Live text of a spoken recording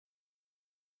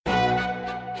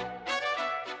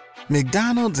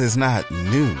McDonald's is not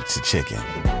new to chicken.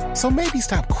 So maybe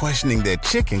stop questioning their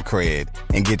chicken cred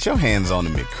and get your hands on the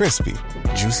McCrispy.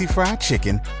 Juicy fried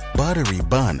chicken, buttery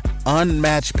bun,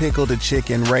 unmatched pickle to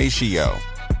chicken ratio.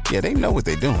 Yeah, they know what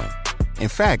they're doing. In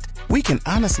fact, we can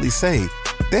honestly say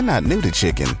they're not new to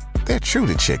chicken. They're true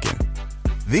to chicken.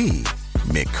 The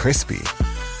McCrispy.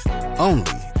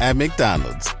 Only at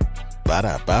McDonald's.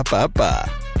 Ba-da-ba-ba-ba.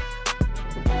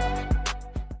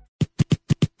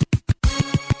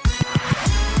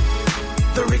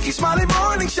 The Rickey Smiley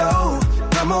Morning Show,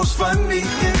 the most funny in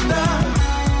the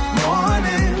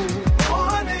morning.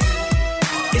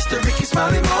 It's the Rickey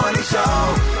Smiley Morning Show.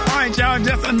 All right, y'all,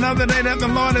 just another day that the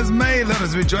Lord has made. Let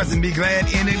us rejoice and be glad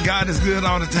in it. God is good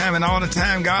all the time, and all the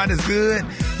time God is good.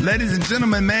 Ladies and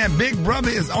gentlemen, man, Big Brother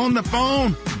is on the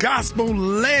phone. Gospel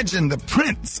legend, the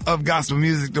prince of gospel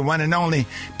music, the one and only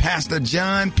Pastor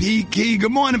John P. Key.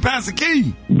 Good morning, Pastor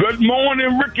Key. Good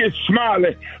morning, Rickey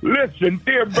Smiley. Listen,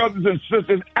 dear brothers and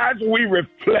sisters, as we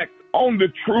reflect on the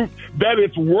truth that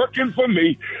it's working for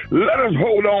me, let us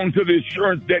hold on to the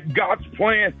assurance that God's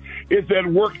plan is at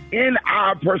work in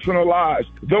our personal lives.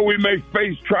 Though we may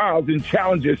face trials and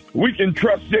challenges, we can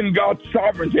trust in God's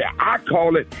sovereignty. I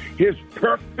call it his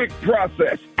perfect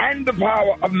process and the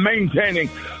power of maintaining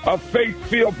a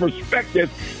faith-filled perspective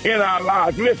in our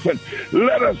lives. Listen,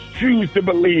 let us choose to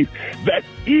believe that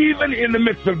even in the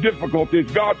midst of difficulties,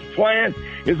 God's plan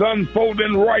is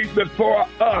unfolding right before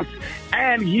us,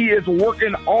 and he is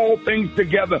working all things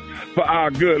together for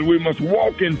our good. We must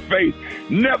walk in faith,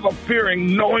 never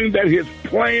fearing, knowing that his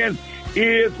plan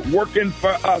is working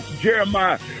for us.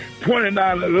 Jeremiah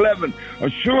 29:11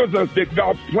 assures us that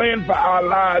God's plan for our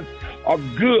lives are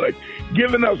good,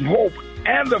 giving us hope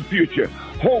and a future.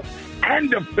 Hope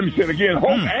and let me say it again,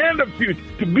 hope and a future.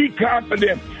 To be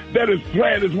confident that his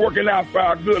plan is working out for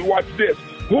our good. Watch this.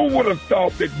 Who would have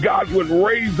thought that God would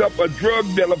raise up a drug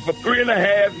dealer for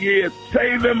 3.5 years,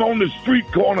 save him on the street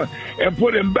corner, and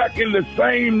put him back in the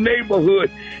same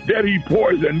neighborhood that he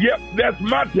poisoned? Yep, that's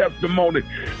my testimony.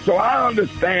 So I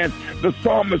understand the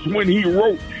psalmist when he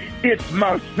wrote, "It's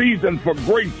my season for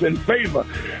grace and favor,"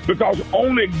 because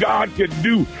only God could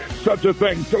do such a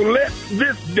thing. So let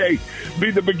this day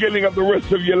be the beginning of the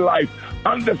rest of your life.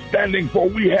 Understanding, for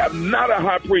we have not a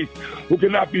high priest who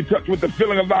cannot be touched with the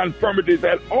feeling of our infirmities.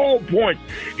 At all points,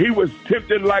 he was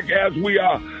tempted like as we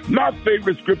are. My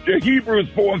favorite scripture, Hebrews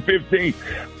 4:15.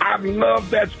 I've loved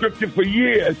that scripture for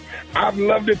years. I've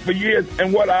loved it for years.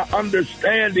 And what I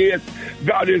understand is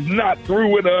God is not through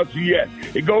with us yet.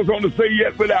 It goes on to say,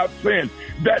 yet without sin.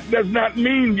 That does not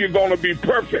mean you're going to be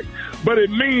perfect. But it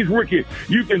means, Rickey,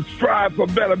 you can strive for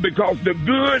better, because the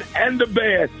good and the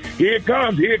bad, here it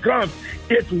comes.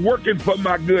 It's working for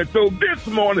my good. So this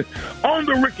morning on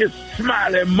the Rickey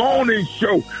Smiley Morning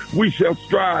Show, we shall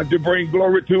strive to bring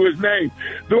glory to his name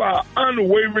through our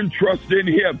unwavering trust in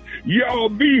him. Y'all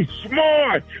be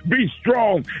smart, be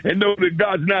strong, and know that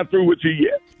God's not through with you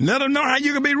yet. Let them know how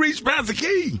you can be reached, Pastor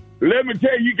Key. Let me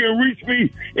tell you, you can reach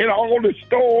me in all the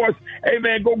stores. Hey,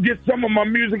 man, go get some of my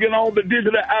music in all the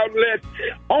digital outlets.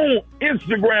 On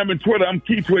Instagram and Twitter, I'm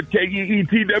Keetwit,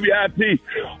 Keetwit.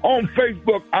 On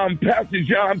Facebook, I'm Pastor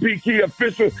John P. Key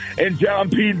Official and John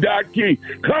P. Key.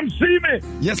 Come see me.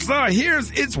 Yes, sir.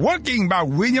 Here's It's Working by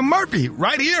William Murphy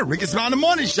right here, Rickey Smiley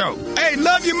Morning Show. Hey,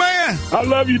 love you, man. I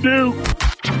love you, dude.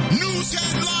 News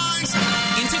headlines.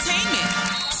 Entertainment.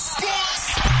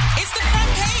 Sports. It's the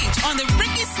front page on the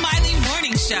Rickey Smiley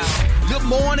Morning Show. Good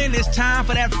morning. It's time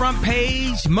for that front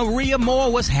page. Maria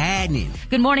Moore, what's happening?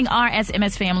 Good morning,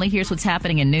 RSMS family. Here's what's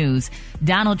happening in news.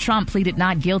 Donald Trump pleaded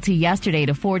not guilty yesterday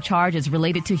to 4 charges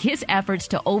related to his efforts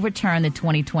to overturn the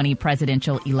 2020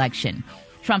 presidential election.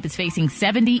 Trump is facing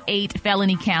 78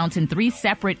 felony counts in 3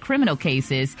 separate criminal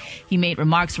cases. He made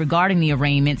remarks regarding the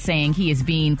arraignment, saying he is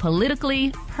being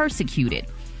politically persecuted.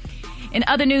 In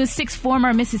other news, 6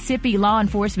 former Mississippi law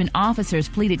enforcement officers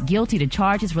pleaded guilty to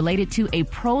charges related to a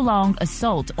prolonged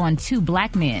assault on 2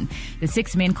 black men. The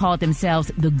 6 men called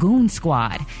themselves the Goon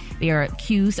Squad. They are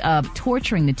accused of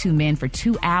torturing the 2 men for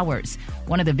 2 hours.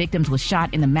 One of the victims was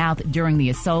shot in the mouth during the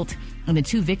assault, and the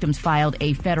 2 victims filed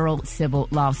a federal civil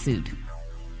lawsuit.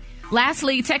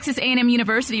 Lastly, Texas A&M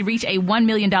University reached a $1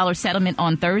 million settlement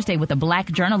on Thursday with a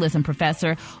black journalism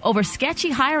professor over sketchy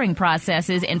hiring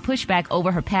processes and pushback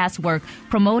over her past work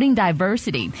promoting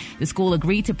diversity. The school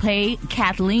agreed to pay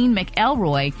Kathleen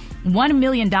McElroy $1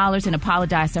 million and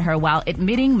apologized to her while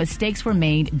admitting mistakes were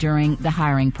made during the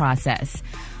hiring process.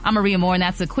 I'm Maria Moore, and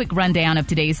that's a quick rundown of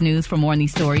today's news. For more on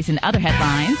these stories and other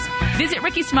headlines, visit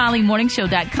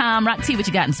RickySmileyMorningShow.com. Rock T, what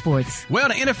you got in sports? Well,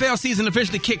 the NFL season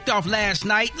officially kicked off last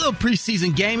night. Little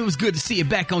preseason game. It was good to see it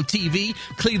back on TV.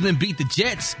 Cleveland beat the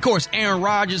Jets. Of course, Aaron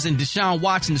Rodgers and Deshaun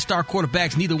Watson, the star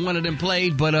quarterbacks, neither one of them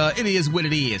played, but it is what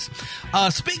it is.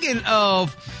 Speaking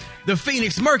of the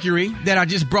Phoenix Mercury that I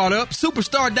just brought up,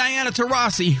 superstar Diana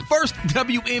Taurasi, first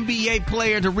WNBA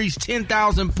player to reach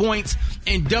 10,000 points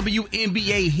in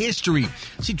WNBA history.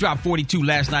 She dropped 42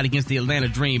 last night against the Atlanta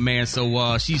Dream, man,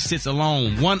 so she sits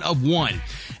alone, one of one.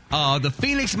 The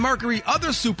Phoenix Mercury other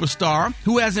superstar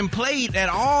who hasn't played at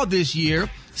all this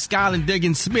year, Skylar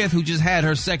Diggins-Smith, who just had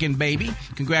her second baby,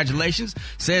 congratulations,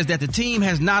 says that the team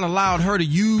has not allowed her to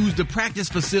use the practice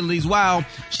facilities while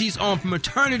she's on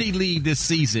maternity leave this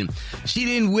season. She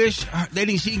didn't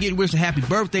get wished a happy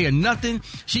birthday or nothing.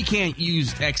 She can't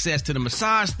use access to the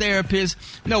massage therapist,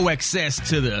 no access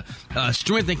to the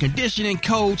strength and conditioning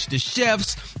coach, the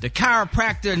chefs, the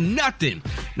chiropractor, nothing.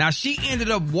 Now, she ended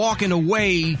up walking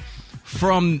away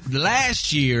from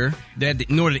last year that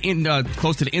in order to end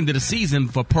close to the end of the season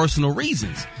for personal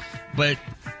reasons. But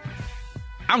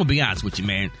I'm going to be honest with you,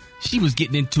 man. She was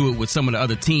getting into it with some of the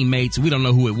other teammates. We don't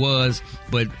know who it was,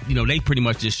 but, you know, they pretty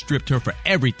much just stripped her for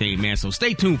everything, man. So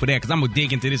stay tuned for that, because I'm going to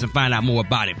dig into this and find out more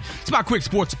about it. It's my quick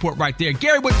sports report right there.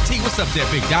 Gary with the T, what's up there,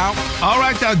 big dog? All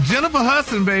right, y'all. Jennifer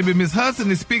Hudson, baby. Miss Hudson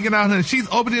is speaking out, and she's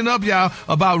opening up, y'all,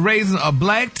 about raising a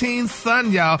black teen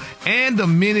son, y'all, and the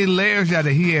many layers, y'all,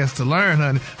 that he has to learn,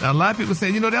 honey. Now, a lot of people say,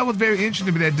 you know, that was very interesting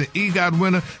to me that the EGOT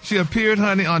winner, she appeared,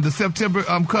 honey, on the September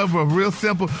cover of Real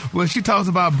Simple, where she talks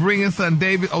about bringing son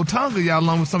David Otunga, y'all,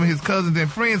 along with some of his cousins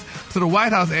and friends to the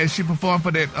White House as she performed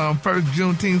for that first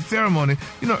Juneteenth ceremony.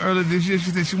 You know, earlier this year,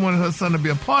 she said she wanted her son to be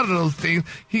a part of those things.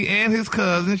 He and his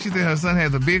cousin. She said her son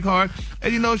has a big heart.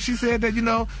 And, you know, she said that, you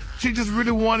know, she just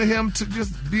really wanted him to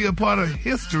just be a part of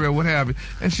history or what have you.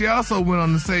 And she also went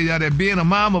on to say, y'all, that being a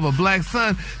mom of a black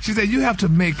son, she said you have to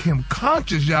make him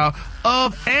conscious, y'all,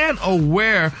 of and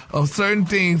aware of certain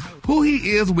things, who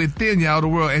he is within, y'all, the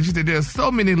world. And she said there's so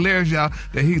many layers, y'all,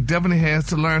 that he definitely has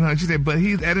to learn, honey. She said, but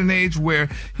he's at an age where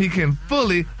he can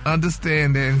fully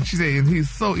understand that. And she said, and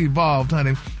he's so evolved,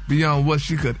 honey, beyond what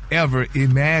she could ever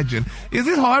imagine. Is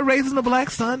it hard raising a black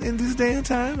son in this day and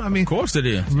time? I mean, Of course it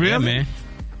is. Really? Yeah, man.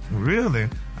 Really?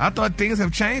 I thought things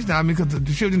have changed now. I mean, because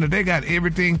the children today got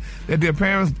everything that their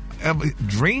parents ever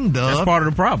dreamed of. That's part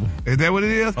of the problem. Is that what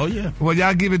it is? Oh, yeah. Well,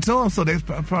 y'all give it to them, so that's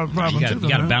problem You too.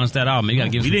 got to balance that out, man. You got to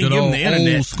give We some didn't good give old, them the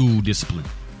internet. old school discipline.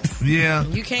 Yeah.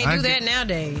 You can't do that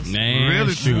nowadays. Man,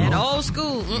 Really? shoot. At old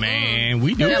school. Man,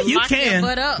 we do. They'll You lock your can.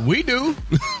 butt up. We do.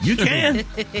 You can.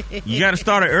 You got to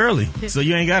start it early, so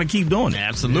you ain't got to keep doing it.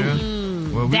 Absolutely.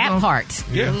 Well, That part.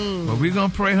 Yeah. Well, we're going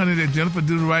to pray, honey, that Jennifer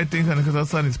do the right thing, honey, because her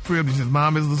son is privileged. His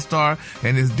mom is a star,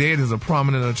 and his dad is a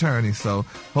prominent attorney. So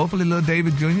hopefully little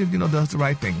David Jr., you know, does the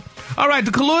right thing. All right,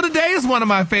 the color today is one of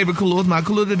my favorite colors. My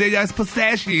color today, y'all, is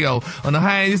pistachio. On the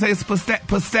high end, you say it's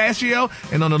pistachio,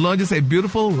 and on the low, you say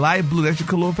beautiful light blue. That's your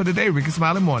color for today. Ricky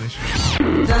Smiley Morning Show.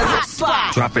 The hot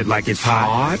spot. Drop it like it's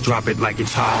hot. Drop it like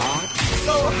it's hot.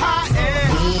 So hot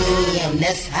and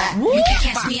that's hot. You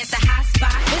can catch me at the hot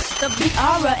spot. It's the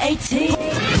BR18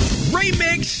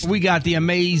 Remix. We got the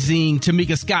amazing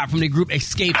Tamika Scott from the group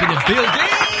Escape in the building.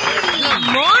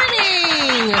 Good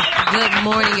morning. Good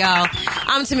morning, y'all.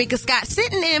 I'm Tamika Scott,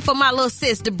 sitting in for my little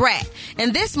sis, DeBrat.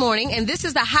 And this morning, and this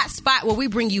is the hot spot where we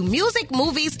bring you music,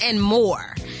 movies, and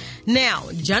more. Now,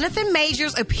 Jonathan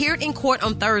Majors appeared in court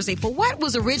on Thursday for what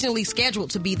was originally scheduled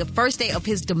to be the first day of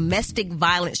his domestic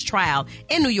violence trial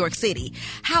in New York City.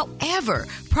 However,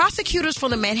 prosecutors from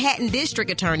the Manhattan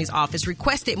District Attorney's Office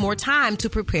requested more time to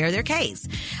prepare their case.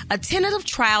 A tentative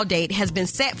trial date has been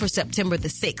set for September the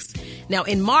 6th. Now,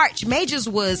 in March, Majors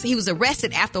was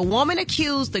arrested after a woman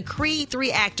accused the Creed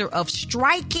 3 actor of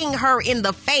striking her in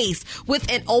the face with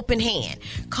an open hand,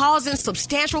 causing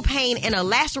substantial pain and a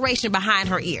laceration behind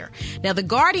her ear. Now, The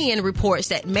Guardian reports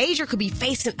that Major could be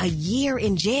facing a year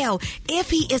in jail if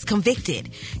he is convicted.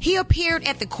 He appeared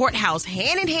at the courthouse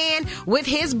hand in hand with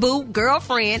his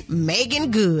girlfriend, Megan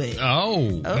Good.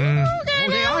 Oh,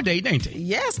 they are dating, ain't they?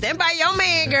 Yes, stand by your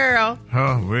man, girl.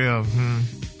 Oh, well,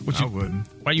 What you, I wouldn't.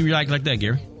 Why you react like that,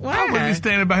 Gary? I wouldn't be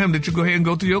standing by him that you go ahead and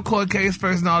go through your court case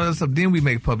first and all that stuff. Then we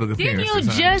make public Didn't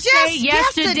appearances. you just say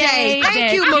yesterday Thank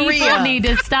that you, Maria. people need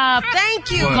to stop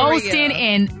Thank you, posting Maria.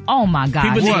 and, oh my God,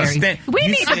 People Gary. just We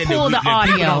need to pull the People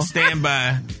audio. don't stand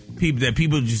by people. That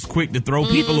people just quick to throw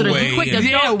people away. quick to and-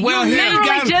 throw- Yeah, well, You he literally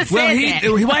got just said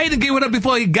that. why he didn't give it up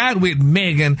before he got with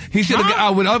Megan? He should have got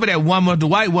out with over that woman, the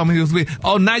white woman he was with.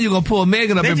 Oh, now you're gonna pull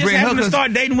Megan up They and just bring her. happened to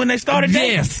start dating when they started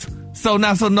dating. Yes. So I'm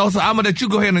gonna let you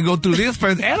go ahead and go through this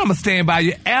first, and I'm gonna stand by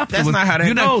you afterwards. That's not how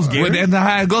that goes, Gary. Well, that's not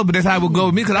how it goes, but that's how it would go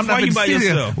with me, because I'm not Why you by sit here.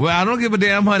 yourself? Well, I don't give a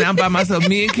damn, honey. I'm by myself.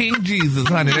 Me and King Jesus,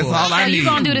 honey. That's all I need. So you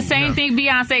gonna do the same thing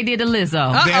Beyonce did to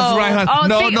Lizzo? That's right, honey. Oh,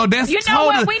 No, that's you know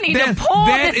totally, what? We need to pull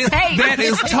the tape. That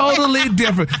is totally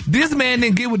different. This man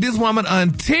didn't get with this woman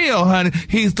until, honey,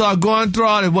 he started going through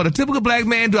all that. What a typical black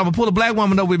man do. I'm gonna pull a black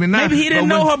woman up with me now. Maybe he didn't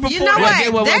know her before. You know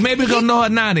what? Well, maybe he's gonna know her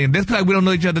now then. That's like we don't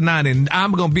know each other now then.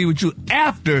 I'm gonna be with you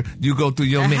after you go through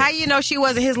your man. How you know she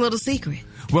wasn't his little secret?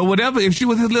 Well, whatever, if she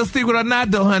was his little secret or not,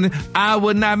 though, honey, I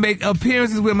would not make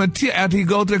appearances with him until after he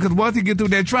go through it, because once he get through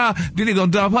that trial, then he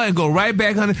gonna dump her and go right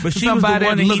back, honey. But she was the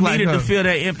one that he needed to fill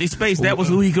that empty space. That was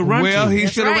who he could run to. Well, he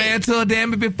should have ran to her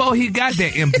damn it before he got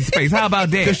that empty space. How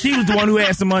about that? Because she was the one who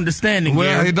had some understanding.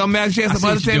 Well, it don't matter. She had some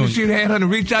understanding. She had her to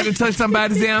reach out and touch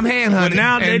somebody's damn hand, honey. But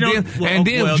now they don't. And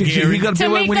then he got to be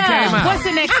when he came out. What's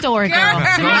the next story, girl?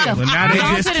 Tamika, well, now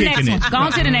they're just kicking it. Go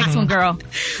on to the next one, girl.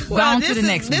 Go on to the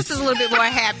next one. This is a little bit more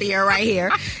happier right here.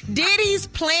 Diddy's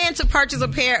plan to purchase a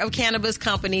pair of cannabis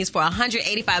companies for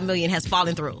 $185 million has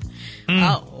fallen through.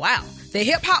 Oh, wow. The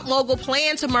hip-hop mogul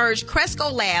planned to merge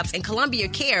Cresco Labs and Columbia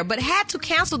Care, but had to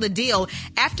cancel the deal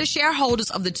after shareholders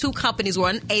of the two companies were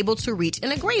unable to reach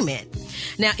an agreement.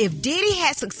 Now, if Diddy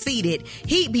had succeeded,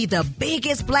 he'd be the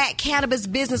biggest black cannabis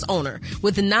business owner,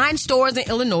 with 9 stores in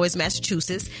Illinois,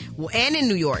 Massachusetts, and in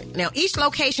New York. Now, each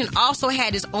location also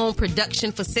had its own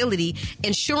production facility,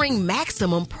 ensuring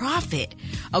maximum profit.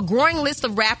 A growing list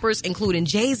of rappers, including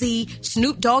Jay-Z,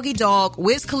 Snoop Doggy Dogg,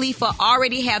 Wiz Khalifa,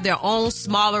 already have their own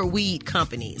smaller weed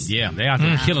companies. Yeah, they out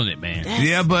there killing it, man.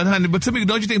 Yeah, but honey, to me,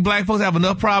 don't you think black folks have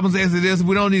enough problems as it is?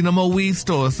 We don't need no more weed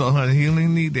stores, so honey, he don't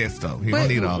even need that stuff. He don't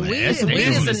need all that. Weed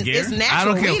is natural. I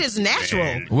don't care. Weed is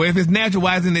natural. Well, if it's natural,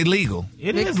 why isn't it legal?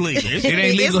 It is legal. It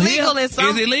ain't legal here. Is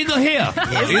it legal here?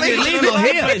 Is it legal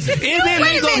here? Is it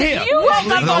legal here? You woke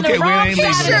up on the wrong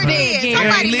side of the bed. It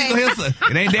ain't legal here, sir.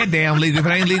 It ain't that damn legal. If it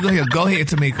ain't legal here, go ahead,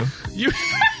 Tamika.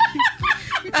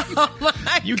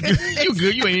 You good.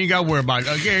 You ain't even got to worry about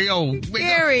it. Gary,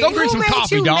 Gary, go drink some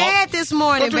coffee, you dog. Mad this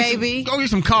morning, baby? Go get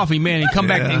some coffee, man, and come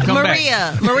back and come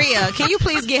back. Maria, can you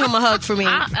please give him a hug for me?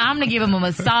 I'm gonna give him a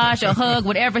massage, a hug,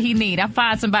 whatever he need. I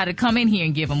find somebody to come in here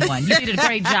and give him one. You did a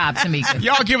great job, Tamika.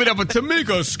 Y'all give it up for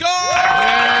Tamika Scott.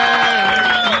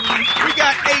 Yeah. We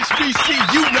got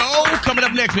HBCU, coming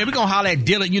up next, man. We're gonna holler at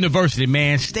Dillard University,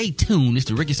 man. Stay tuned. It's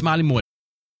the Rickey Smiley Morning.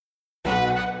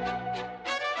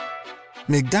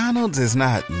 McDonald's is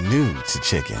not new to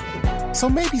chicken. So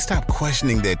maybe stop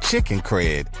questioning their chicken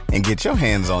cred and get your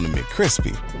hands on the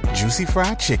McCrispy. Juicy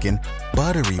fried chicken,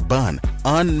 buttery bun,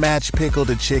 unmatched pickle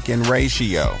to chicken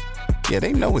ratio. Yeah,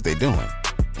 they know what they're doing.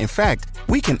 In fact,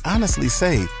 we can honestly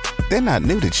say they're not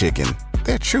new to chicken.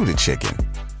 They're true to chicken.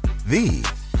 The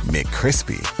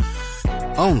McCrispy.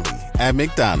 Only at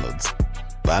McDonald's.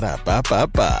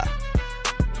 Ba-da-ba-ba-ba.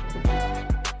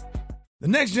 The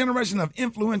next generation of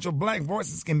influential black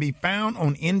voices can be found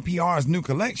on NPR's new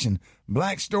collection,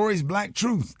 Black Stories, Black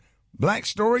Truth. Black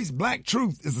Stories, Black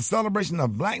Truth is a celebration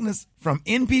of blackness from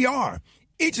NPR.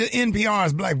 Each of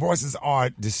NPR's black voices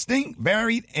are distinct,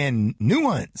 varied, and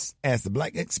nuanced as the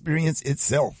black experience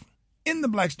itself. In the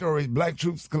Black Stories, Black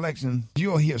Truths collection,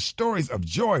 you'll hear stories of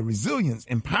joy, resilience,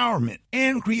 empowerment,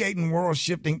 and creating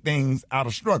world-shifting things out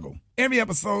of struggle. Every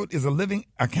episode is a living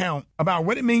account about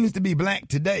what it means to be black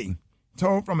today,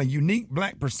 told from a unique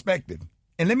black perspective.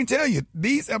 And let me tell you,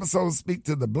 these episodes speak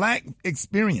to the black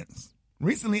experience.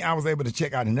 Recently, I was able to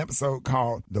check out an episode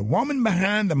called The Woman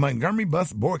Behind the Montgomery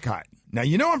Bus Boycott. Now,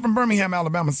 you know I'm from Birmingham,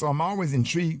 Alabama, so I'm always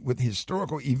intrigued with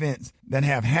historical events that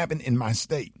have happened in my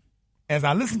state. As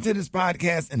I listened to this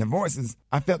podcast and the voices,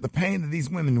 I felt the pain that these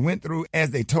women went through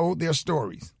as they told their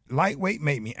stories. Lightweight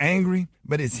made me angry,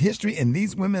 but it's history and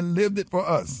these women lived it for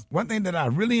us. One thing that I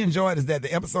really enjoyed is that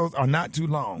the episodes are not too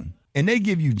long, and they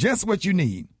give you just what you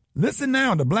need. Listen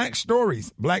now to Black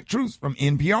Stories, Black Truths from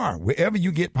NPR, wherever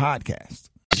you get podcasts.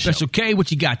 Special K, what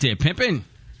you got there, pimpin'?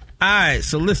 All right,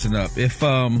 so listen up. If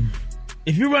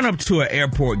you run up to an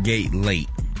airport gate late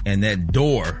and that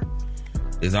door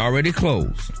is already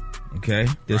closed, okay,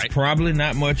 there's probably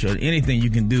not much or anything you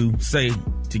can do, say,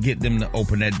 to get them to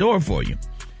open that door for you.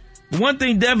 But one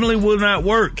thing definitely will not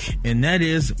work, and that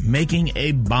is making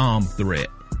a bomb threat.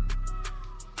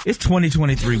 It's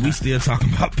 2023. We still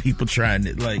talking about people trying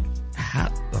it. Like, how?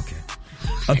 Okay.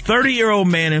 A 30-year-old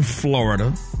man in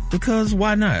Florida, because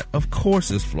why not? Of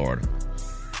course it's Florida,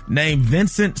 named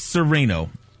Vincent Sereno,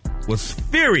 was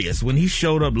furious when he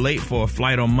showed up late for a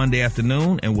flight on Monday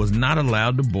afternoon and was not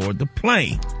allowed to board the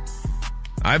plane.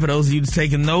 All right, for those of you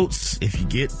taking notes, if you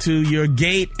get to your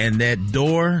gate and that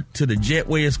door to the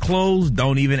jetway is closed,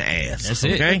 don't even ask. That's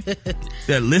okay?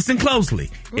 Listen closely.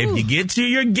 Ooh. If you get to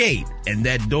your gate and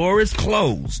that door is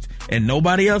closed and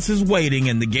nobody else is waiting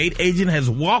and the gate agent has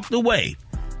walked away,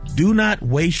 do not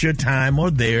waste your time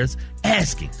or theirs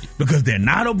asking, because they're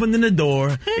not opening the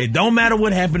door. It don't matter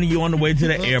what happened to you on the way to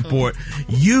the airport.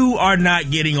 You are not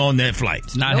getting on that flight.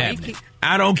 It's not happening.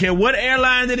 I don't care what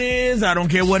airline it is. I don't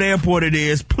care what airport it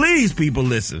is. Please, people,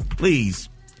 listen. Please.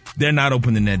 They're not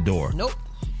opening that door. Nope.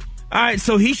 All right,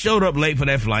 so he showed up late for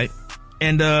that flight.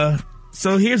 And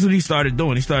so here's what he started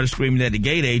doing. He started screaming at the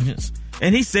gate agents.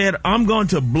 And he said, I'm going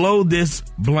to blow this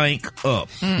blank up.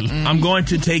 I'm going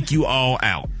to take you all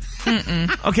out.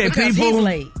 Okay, because people. He's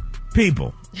late.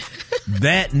 People,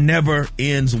 that never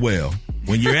ends well.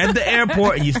 When you're at the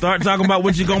airport and you start talking about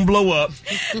what you're going to blow up,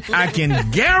 I can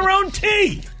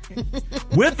guarantee,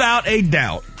 without a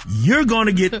doubt, you're going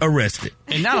to get arrested.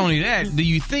 And not only that, do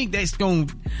you think that's going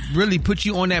to really put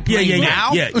you on that plane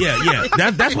now? Yeah.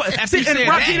 That's what. See, and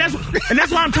Rocky,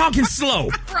 that's why I'm talking slow,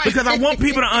 right. Because I want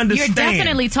people to understand. You're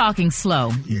definitely talking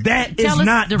slow. That is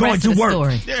not going to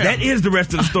work. Yeah. That is the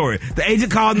rest of the story. The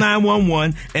agent called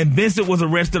 911, and Vincent was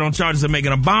arrested on charges of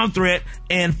making a bomb threat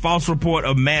and false report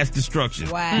of mass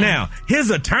destruction. Wow. Now, his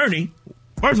attorney,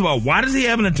 first of all, why does he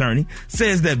have an attorney?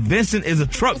 Says that Vincent is a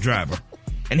truck driver.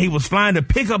 And he was flying to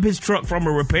pick up his truck from a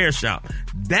repair shop.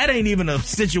 That ain't even a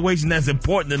situation that's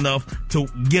important enough to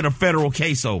get a federal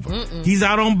case over. He's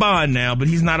out on bond now, but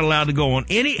he's not allowed to go on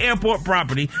any airport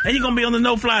property, and you're going to be on the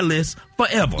no-fly list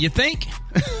forever. You think?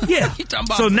 Yeah.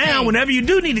 So now, whenever you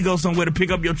do need to go somewhere to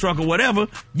pick up your truck or whatever,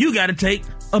 you got to take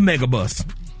a megabus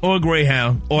or a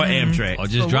Greyhound or Amtrak. Or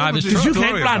just drive the truck. Because you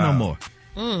can't fly no more.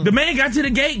 The man got to the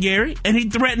gate, Gary, and he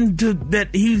threatened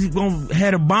that he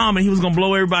had a bomb and he was going to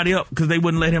blow everybody up because they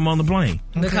wouldn't let him on the plane.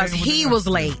 Because he was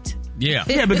late. Yeah.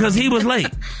 Yeah, because he was late.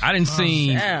 I didn't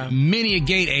see many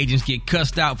gate agents get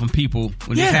cussed out from people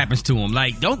when this happens to them.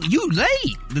 Like, don't you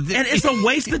late? And it's a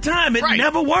waste of time. It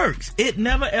never works. It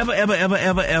never, ever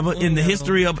in the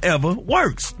history of ever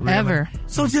works. Ever.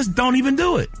 So just don't even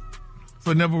do it.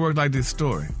 So it never worked like this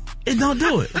story. It don't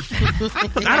do it.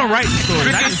 I don't write the story.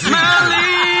 Rickey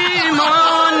Smiley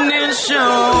Morning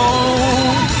Show.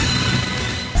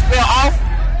 Spell off.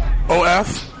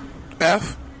 O-F.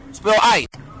 F. Spell ice.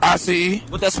 I-C-E.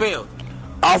 What that spell?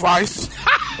 Off ice.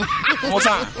 One more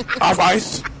time. Off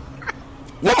ice.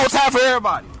 One more time for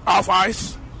everybody. Off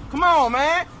ice. Come on,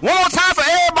 man. One more time for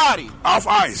everybody. Off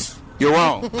ice. You're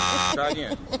wrong. Try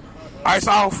again. Ice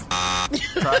off.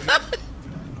 Try again.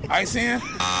 Ice in.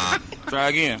 Try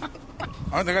again.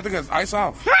 I think it's ice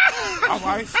off. Off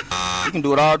ice. You can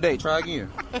do it all day. Try again.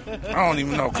 I don't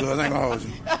even know, cuz. I ain't gonna hold you.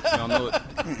 You don't know it.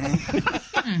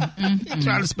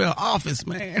 Trying to spell office,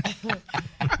 man.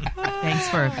 Thanks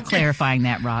for clarifying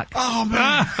that, Rock. Oh,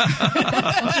 man.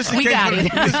 We got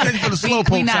it. Just for the slow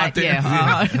pokes out there.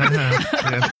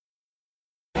 Yeah.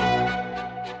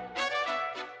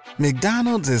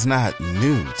 McDonald's is not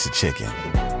new to chicken.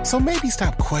 So maybe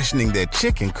stop questioning their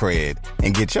chicken cred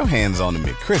and get your hands on the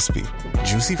McCrispy.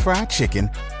 Juicy fried chicken,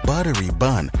 buttery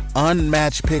bun,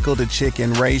 unmatched pickle to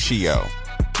chicken ratio.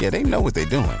 Yeah, they know what they're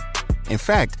doing. In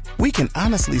fact, we can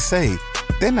honestly say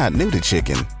they're not new to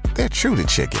chicken. They're true to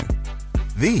chicken.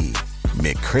 The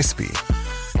McCrispy.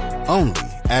 Only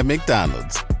at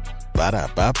McDonald's.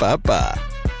 Ba-da-ba-ba-ba.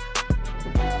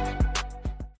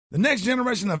 The next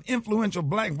generation of influential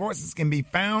black voices can be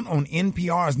found on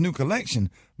NPR's new collection,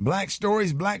 Black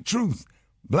Stories, Black Truth.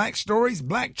 Black Stories,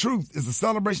 Black Truth is a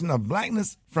celebration of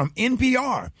blackness from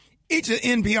NPR. Each of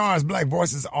NPR's black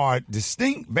voices are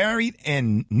distinct, varied,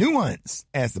 and nuanced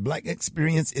as the black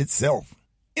experience itself.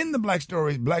 In the Black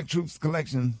Stories, Black Truths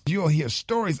collection, you'll hear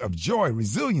stories of joy,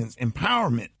 resilience,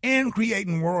 empowerment, and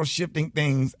creating world-shifting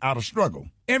things out of struggle.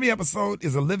 Every episode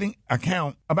is a living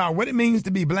account about what it means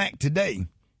to be black today,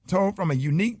 told from a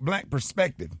unique black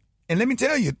perspective. And let me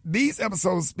tell you, these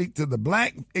episodes speak to the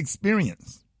black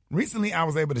experience. Recently, I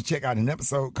was able to check out an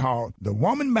episode called The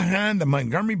Woman Behind the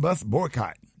Montgomery Bus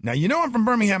Boycott. Now, you know I'm from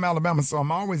Birmingham, Alabama, so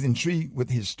I'm always intrigued with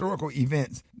historical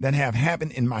events that have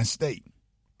happened in my state.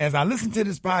 As I listened to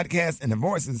this podcast and the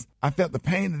voices, I felt the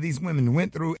pain that these women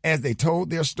went through as they told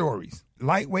their stories.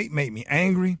 Lightweight made me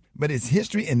angry, but it's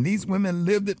history and these women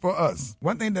lived it for us.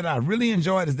 One thing that I really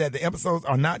enjoyed is that the episodes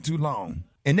are not too long,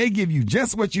 and they give you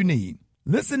just what you need.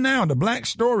 Listen now to Black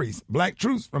Stories, Black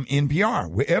Truths from NPR,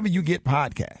 wherever you get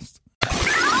podcasts.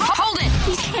 Hold it.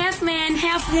 He's half man,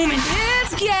 half woman.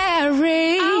 It's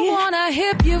Gary. I want to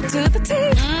hip you to the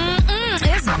teeth.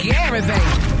 It's Gary,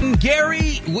 baby.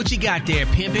 Gary, what you got there,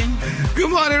 pimpin'? Good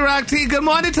morning, Rock T. Good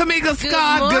morning, Tamika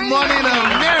Scott. Good morning,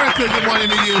 America. Good morning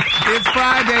to you. It's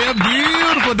Friday, a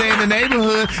beautiful day in the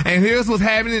neighborhood. And here's what's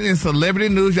happening in celebrity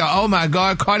news, y'all. Oh, my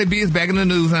God. Cardi B is back in the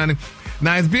news, honey.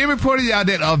 Now, it's being reported, y'all,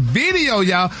 that a video,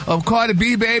 y'all, of Cardi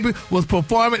B, baby, was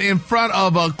performing in front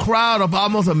of a crowd of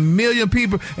almost 1 million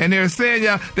people. And they're saying,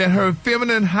 y'all, that her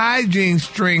feminine hygiene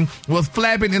string was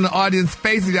flapping in the audience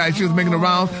faces, y'all. She was making the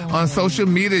rounds on social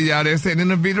media, y'all. They're saying in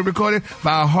the video recorded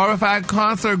by a horrified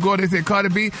concert goer, they said Cardi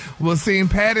B was seen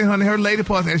patting, honey, her lady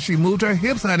parts as she moved her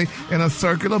hips, honey, in a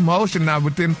circular motion. Now,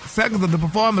 within seconds of the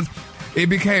performance, it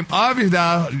became obvious,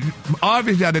 y'all,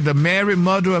 that the married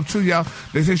mother of 2, y'all,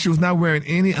 they said she was not wearing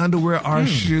any underwear or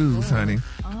shoes, honey.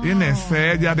 Isn't that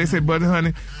sad, y'all? They said, but,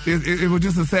 honey, it was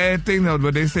just a sad thing, though.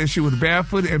 But they said she was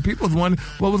barefooted, and people was wondering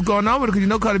what was going on with her. Because, you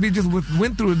know, Cardi B just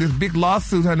went through this big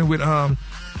lawsuit, honey, with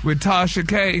Tasha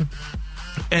K.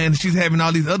 And she's having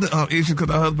all these other issues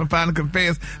because her husband finally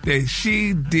confessed that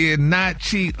she did not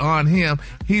cheat on him.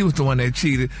 He was the one that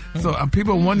cheated. So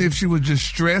people wonder if she was just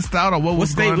stressed out or what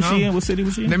was going on. What state was she in? What city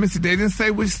was she in? Let me see. They didn't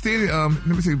say which city. Let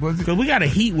me see. Because we got a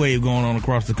heat wave going on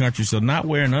across the country, so not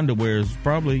wearing underwear is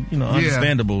probably,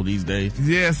 understandable these days.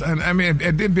 Yes, and I mean,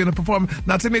 it did being a performer.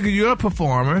 Now, Tamika, you're a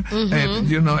performer, and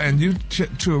and you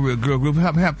to a real girl group.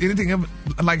 Have anything ever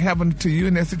like happened to you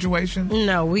in that situation?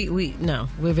 No,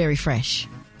 we're very fresh.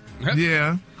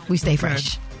 Yeah. We stay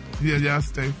fresh. Yeah, y'all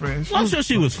stay fresh. Well, I'm sure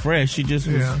she was fresh. She just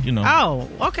was, Oh,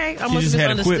 okay. I she must just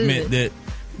have had equipment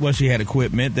she had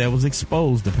equipment that was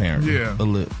exposed, apparently. Yeah.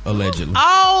 Allegedly.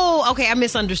 Oh, okay. I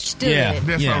misunderstood. Yeah,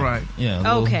 that's all right.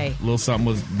 Yeah. Okay. Little something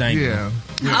was dangling. Yeah.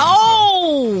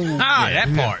 Oh!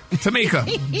 That part. Tamika.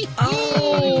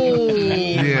 Oh!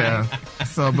 Yeah.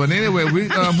 So, but anyway, we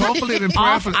hopefully and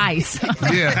Off prayerfully. ice.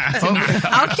 Yeah.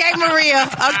 Okay, Maria.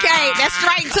 Okay, that's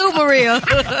strike 2, Maria.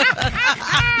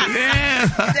 Yeah.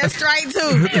 That's strike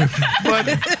 2. But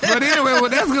anyway, well,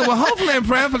 that's good. Well, hopefully and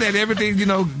prayerfully that everything,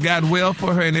 got well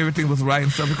for her and everything was right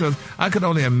and stuff, because I could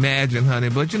only imagine, honey.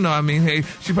 But, hey,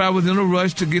 she probably was in a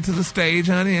rush to get to the stage,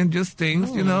 honey, and just things,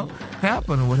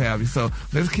 happen or what have you. So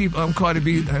let's keep Cardi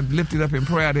B lifted up in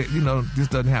prayer that, this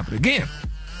doesn't happen again.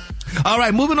 All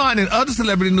right, moving on in other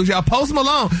celebrity news, y'all. Post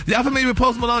Malone. Y'all familiar with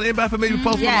Post Malone? Anybody familiar with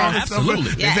Post Malone?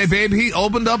 Absolutely. They say, baby, he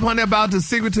opened up, honey, about the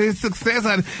secret to his success,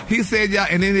 honey. He said, y'all,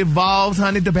 and it involves,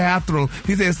 honey, the bathroom.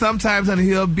 He said sometimes, honey,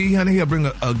 he'll bring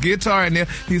a guitar in there.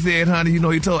 He said, honey, he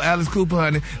told Alice Cooper,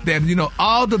 honey, that,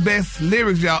 all the best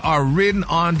lyrics, y'all, are written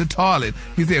on the toilet.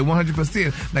 He said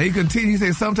 100%. Now, he continued, he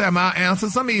said, sometimes I'll answer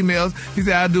some emails. He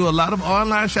said, I do a lot of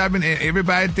online shopping, and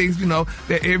everybody thinks,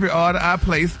 that every order I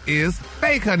place is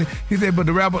fake, honey. He said, but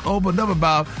the rapper opened up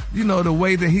about, the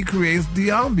way that he creates the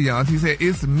ambiance. He said,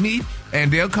 it's me,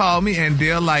 and they'll call me, and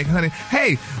they're like, honey,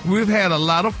 hey, we've had a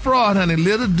lot of fraud, honey.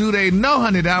 Little do they know,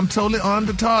 honey, that I'm totally on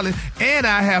the toilet, and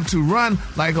I have to run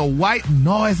like a white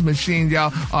noise machine,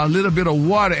 y'all, or a little bit of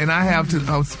water, and I have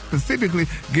to specifically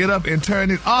get up and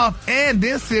turn it off, and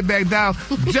then sit back down,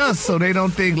 just so they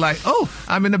don't think like, oh,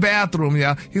 I'm in the bathroom,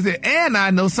 y'all. He said, and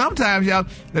I know sometimes, y'all,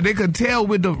 that they could tell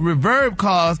with the reverb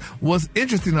cause what's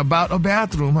interesting about a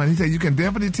bathroom, honey. He said, you can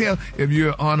definitely tell if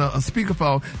you're on a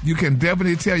speakerphone, you can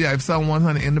definitely tell, y'all, if someone,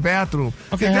 honey, in the bathroom.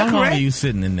 Okay, how long are you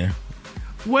sitting in there?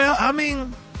 Well, I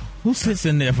mean, who sits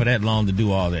in there for that long to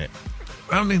do all that?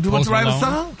 I mean, do you want to write a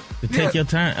song? To take your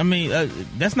time? I mean,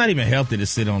 that's not even healthy to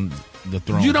sit on the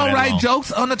throne. You don't write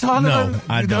jokes on the toilet? No,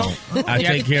 I don't. I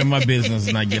take care of my business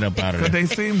and I get up out of there. But they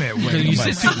seem that way. You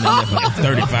sit sitting there for like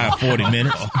 35, 40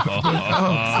 minutes.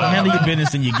 Handle your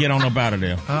business and you get on up out of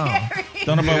there.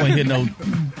 Don't nobody want to hear no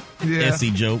Essie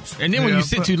jokes. And then when you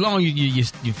sit too long, your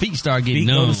feet start getting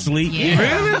numb. Go to sleep. Yeah.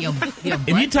 Really?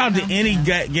 If you talk to any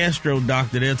gastro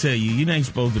doctor, they'll tell you ain't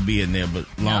supposed to be in there but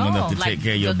long enough to take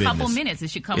care of your business. A couple minutes. It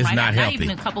should come it's right not out. Healthy. Not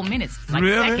even a couple minutes. Like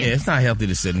really? seconds. Yeah, it's not healthy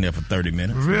to sit in there for 30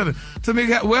 minutes. Really?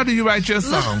 Tamika, where do you write your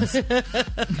songs?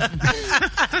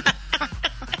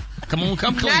 Come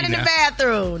clean. Not in the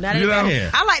bathroom. Not in the bathroom.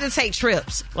 Yeah. I like to take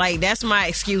trips. Like, that's my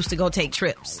excuse to go take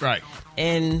trips. Right.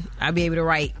 And I'll be able to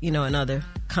write, in other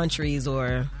countries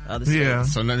or other states. Yeah.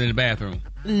 So nothing in the bathroom?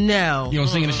 No. You don't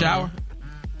sing in the shower?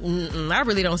 I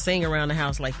really don't sing around the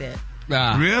house like that.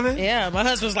 Really? Yeah. My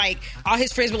husband's like, all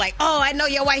his friends were like, oh, I know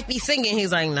your wife be singing.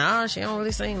 He's like, nah, she don't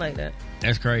really sing like that.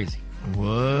 That's crazy. What?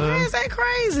 Why is that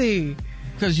crazy?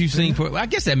 Because you sing for, I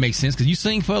guess that makes sense, because you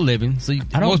sing for a living. So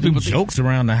I don't most do people jokes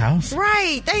around the house.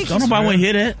 Right. Thank you. Don't nobody want to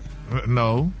hear that.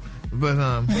 No.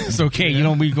 But it's okay. You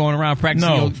don't be going around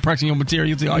practicing your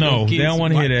material to all your kids. They don't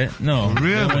want to hear that. No, really?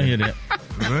 They don't want to hear that.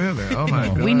 Really? Oh, my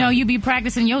God. We know you be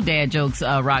practicing your dad jokes,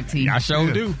 Rock T. I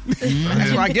sure do.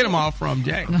 That's where I get them all from,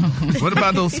 Jack. What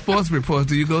about those sports reports?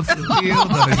 Do you go to the field?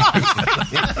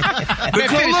 The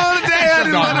color of the day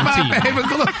is one of my favorite. The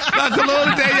color of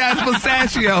the day is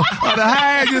pistachio. On the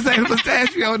high end, you say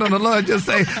pistachio, and on the low, just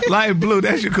say light blue.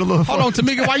 That's your color. Hold on,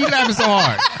 Tamika, why you laughing so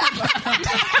hard?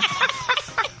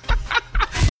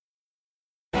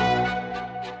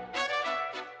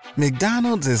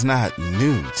 McDonald's is not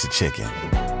new to chicken.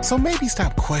 So maybe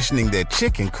stop questioning their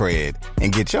chicken cred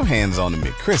and get your hands on the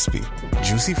McCrispy.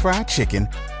 Juicy fried chicken,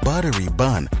 buttery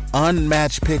bun,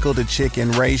 unmatched pickle to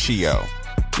chicken ratio.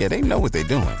 Yeah, they know what they're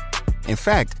doing. In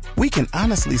fact, we can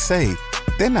honestly say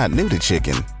they're not new to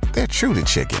chicken. They're true to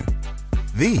chicken.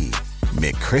 The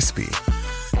McCrispy.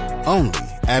 Only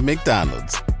at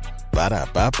McDonald's.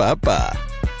 Ba-da-ba-ba-ba.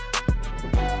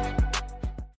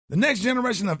 The next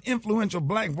generation of influential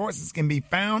black voices can be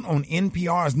found on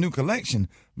NPR's new collection,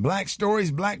 Black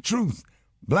Stories, Black Truth.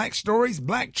 Black Stories,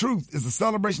 Black Truth is a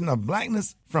celebration of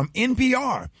blackness from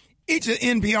NPR. Each of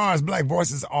NPR's black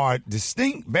voices are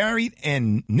distinct, varied,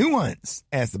 and nuanced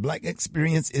as the black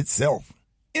experience itself.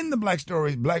 In the Black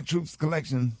Stories, Black Truths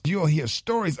collection, you'll hear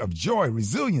stories of joy,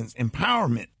 resilience,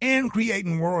 empowerment, and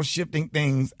creating world-shifting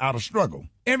things out of struggle.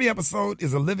 Every episode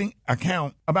is a living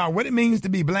account about what it means to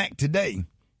be black today,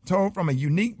 told from a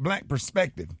unique black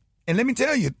perspective. And let me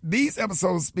tell you, these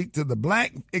episodes speak to the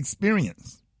black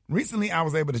experience. Recently, I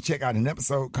was able to check out an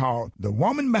episode called The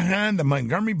Woman Behind the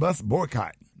Montgomery Bus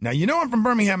Boycott. Now, you know I'm from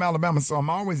Birmingham, Alabama, so I'm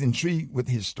always intrigued with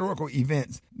historical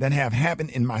events that have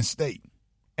happened in my state.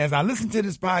 As I listened to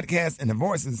this podcast and the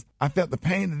voices, I felt the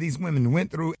pain that these women went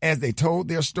through as they told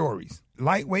their stories.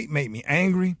 Lightweight made me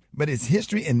angry, but it's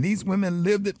history and these women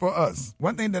lived it for us.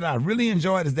 One thing that I really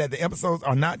enjoyed is that the episodes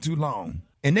are not too long,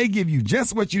 and they give you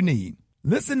just what you need.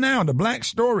 Listen now to Black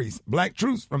Stories, Black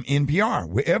Truths from NPR,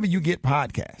 wherever you get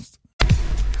podcasts.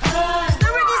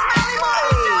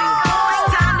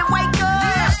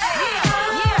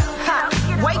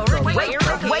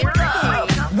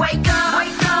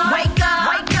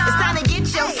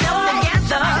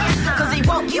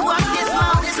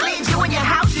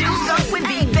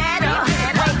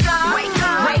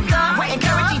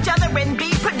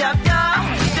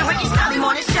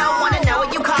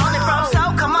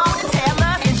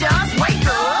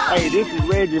 This is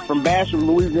Reggie from Bastrop,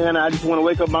 Louisiana. I just want to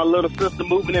wake up my little sister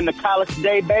moving into college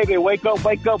today, baby. Wake up,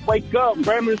 wake up, wake up.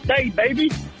 Grambling State, baby.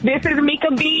 This is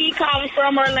Mika B calling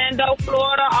from Orlando,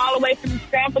 Florida, all the way from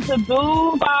Tampa to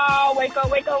Duval. Wake up,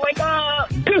 wake up, wake up.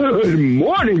 Good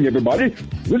morning, everybody.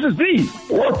 This is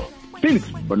the Phoenix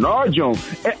Bernard Jones.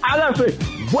 And I got to say,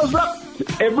 what's up to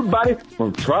everybody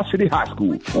from Tri-City High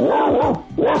School?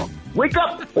 Wake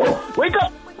up, wake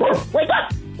up, wake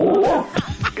up.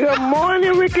 Good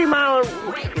morning, Rickey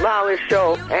Smiley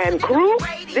Show and crew.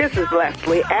 This is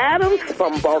Leslie Adams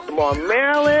from Baltimore,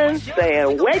 Maryland,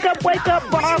 saying, wake up,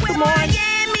 Baltimore.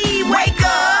 Miami, wake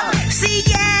up.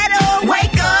 Seattle,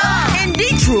 wake up. And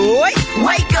Detroit,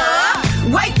 wake up.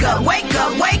 Wake up, wake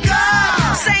up, wake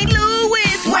up. St.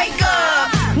 Louis, wake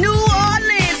up. New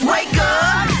Orleans, wake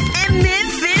up. And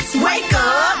Memphis, wake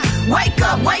up. Wake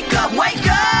up, wake up, wake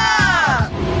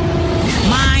up.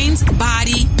 Mind,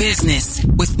 Body, Business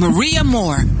with Maria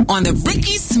Moore on the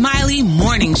Rickey Smiley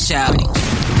Morning Show.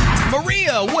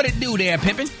 Maria, what it do there,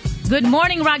 pimpin'? Good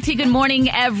morning, Rock T. Good morning,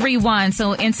 everyone.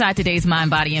 So inside today's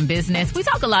Mind, Body, and Business, we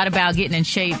talk a lot about getting in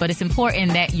shape, but it's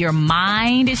important that your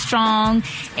mind is strong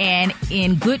and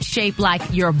in good shape like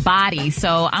your body.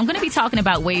 So I'm going to be talking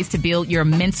about ways to build your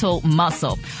mental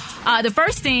muscle. The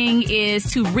first thing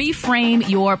is to reframe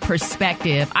your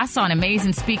perspective. I saw an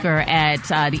amazing speaker at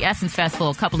the Essence Festival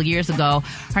a couple of years ago.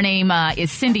 Her name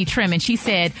is Cindy Trim, and she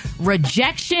said,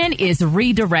 rejection is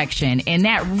redirection. And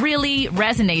that really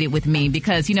resonated with me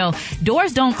because, you know,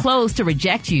 doors don't close to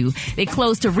reject you. They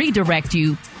close to redirect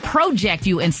you, project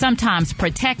you, and sometimes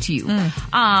protect you.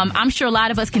 I'm sure a lot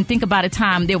of us can think about a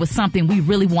time there was something we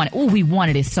really wanted. Oh, we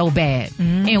wanted it so bad.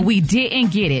 And we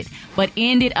didn't get it, but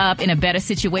ended up in a better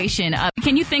situation.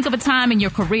 Can you think of a time in your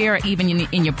career or even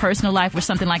in your personal life where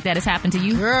something like that has happened to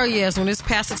you? Girl, yes. When this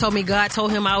pastor told me God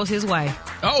told him I was his wife.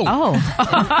 Oh.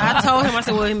 I told him, I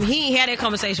said, well, he ain't had that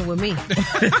conversation with me.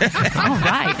 All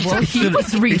right. Well, he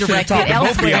was redirected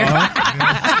elsewhere.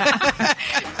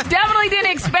 Definitely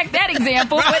didn't expect that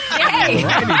example, but hey.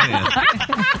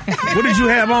 What did you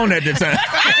have on at the time?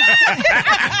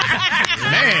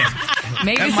 Man.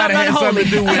 Maybe that might have had something to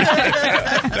do with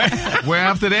it. Well,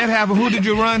 after that happened, who did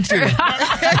you run to?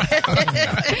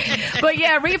 But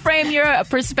yeah, reframe your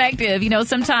perspective. You know,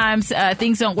 sometimes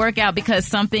things don't work out because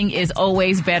something is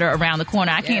always better around the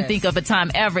corner. I can't think of a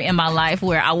time ever in my life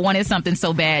where I wanted something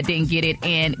so bad, didn't get it,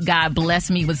 and God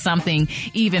blessed me with something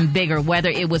even bigger, whether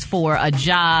it was for a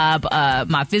job,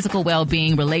 my physical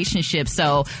well-being, relationships.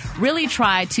 So really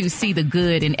try to see the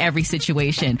good in every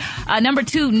situation. Number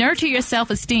 2, nurture your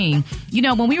self-esteem. You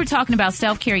know, when we were talking about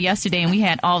self-care yesterday and we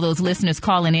had all those listeners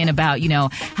calling in about, you know,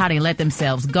 how they let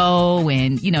themselves go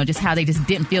and, you know, just how they just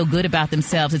didn't feel good about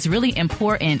themselves. It's really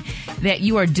important that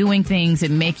you are doing things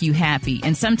that make you happy.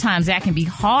 And sometimes that can be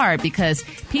hard because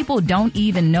people don't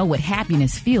even know what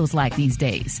happiness feels like these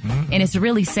days. Mm-hmm. And it's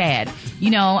really sad.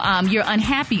 You know, you're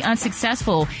unhappy,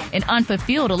 unsuccessful, and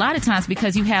unfulfilled a lot of times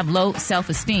because you have low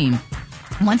self-esteem.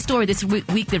 One story this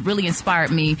week that really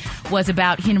inspired me was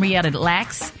about Henrietta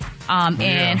Lacks.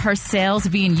 And her cells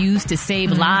being used to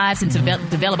save lives and to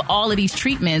develop all of these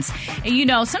treatments. And, you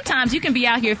know, sometimes you can be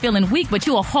out here feeling weak, but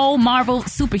you're a whole Marvel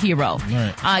superhero.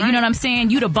 Right. You know what I'm saying?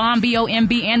 You the bomb,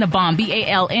 B-O-M-B, and the bomb,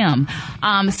 B-A-L-M.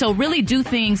 So really do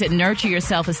things that nurture your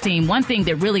self-esteem. One thing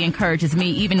that really encourages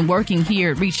me, even working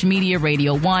here at Reach Media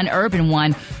Radio 1, Urban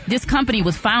 1, this company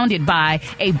was founded by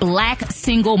a black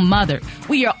single mother.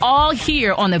 We are all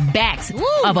here on the backs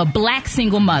of a black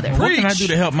single mother. What can I do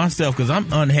to help myself? Because I'm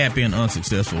unhappy and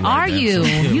unsuccessful. Are right you?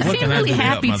 Now, so, you seem really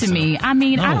happy to me. I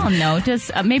mean, I don't know. Just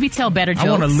maybe tell better jokes. I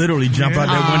want to literally jump out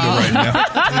that window right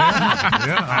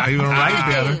now. Even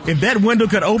right there. If that window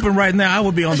could open right now, I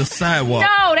would be on the sidewalk.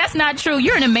 No, that's not true.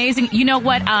 You're an amazing. You know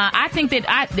what? I think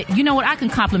that you know what? I can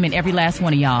compliment every last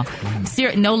one of y'all.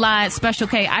 No lie, Special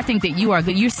K. I think that you are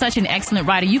good. You're such an excellent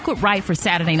writer. You could write for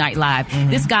Saturday Night Live.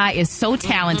 This guy is so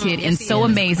talented and so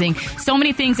amazing. So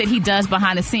many things that he does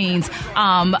behind the scenes.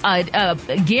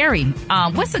 Gary.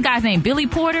 What's the guy's name? Billy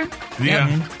Porter?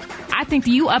 Yeah. I think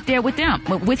you up there with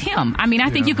him. I mean, I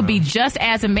think you could be just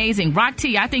as amazing. Rock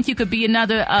T, I think you could be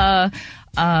another,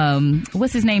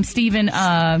 what's his name? Stephen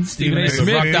A. Smith,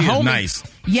 the homie. Nice.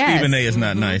 Yes. Stephen A. is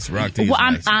not nice. Rock T is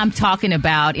nice. I'm talking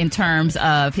about in terms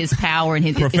of his power and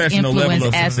his professional influence level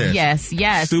of success.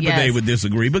 Yes. Super Dave would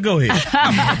disagree, but go ahead.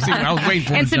 I was waiting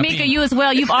for him and to jump Tamika, in. you as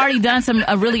well. You've already done some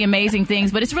really amazing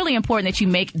things, but it's really important that you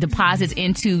make deposits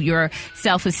into your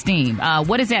self-esteem.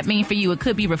 What does that mean for you? It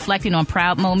could be reflecting on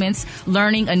proud moments,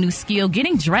 learning a new skill,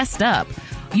 getting dressed up.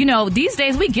 You know, these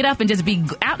days we get up and just be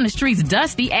out in the streets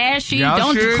dusty, ashy,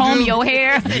 don't comb your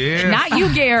hair. Yes. Not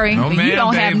you, Gary. No, you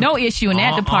don't baby. have no issue in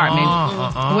that department.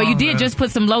 Well, you did just put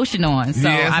some lotion on. So,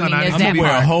 yes, I mean, there's I'm that going to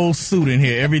wear a part. whole suit in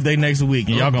here every day next week,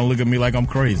 and y'all going to look at me like I'm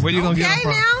crazy. Where you going to get them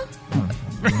from? now.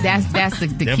 That's the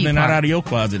key Definitely part. not out of your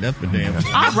closet, that's for damn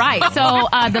sure. All right. So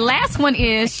the last one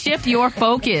is shift your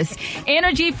focus.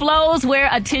 Energy flows where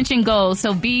attention goes.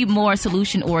 So be more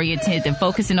solution oriented than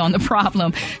focusing on the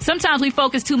problem. Sometimes we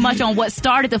focus too much on what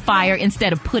started the fire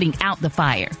instead of putting out the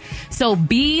fire. So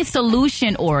be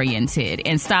solution oriented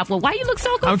and stop. Well, why you look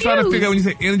so confused? I'm trying to figure out when you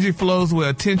say energy flows where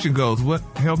attention goes. What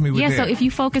help me with that? So if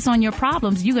you focus on your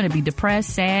problems, you're going to be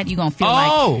depressed, sad. You're going to feel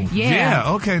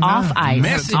okay. Off ice.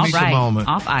 Message All me right. moment.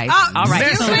 Off ice. All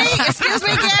right. Excuse me,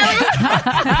 Gary.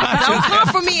 Don't come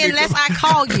for me unless I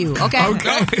call you, okay?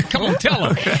 Come on, tell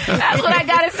him. That's what I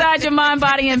got inside your Mind,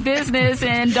 Body, and Business.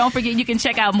 And don't forget, you can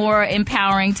check out more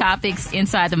empowering topics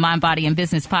inside the Mind, Body, and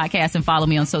Business podcast and follow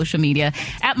me on social media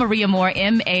at Maria Moore,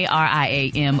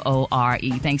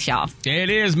 MariaMore. Thanks, y'all. There it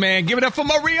is, man. Give it up for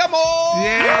Maria Moore.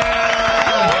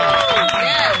 Yeah.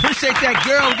 Appreciate that,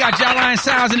 girl. We got Jawline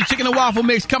Sounds and the Chicken and Waffle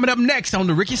Mix coming up next on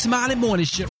the Rickey Smiley Morning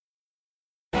Show.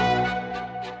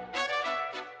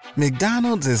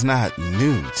 McDonald's is not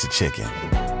new to chicken.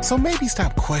 So maybe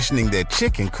stop questioning their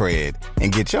chicken cred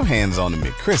and get your hands on the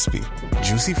McCrispy.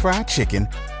 Juicy fried chicken,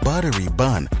 buttery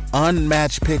bun,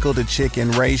 unmatched pickle to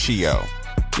chicken ratio.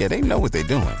 Yeah, they know what they're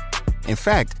doing. In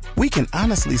fact, we can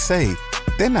honestly say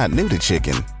they're not new to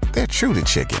chicken. They're true to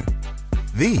chicken.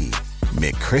 The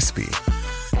McCrispy.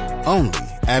 Only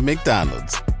at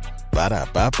McDonald's.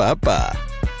 Ba-da-ba-ba-ba.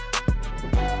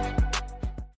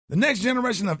 The next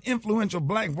generation of influential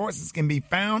black voices can be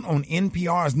found on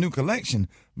NPR's new collection,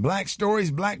 Black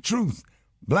Stories, Black Truth.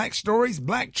 Black Stories,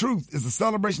 Black Truth is a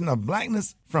celebration of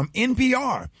blackness from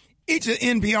NPR. Each of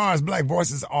NPR's black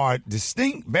voices are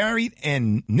distinct, varied,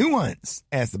 and nuanced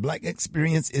as the black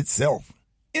experience itself.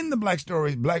 In the Black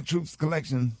Stories, Black Truths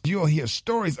collection, you'll hear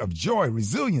stories of joy,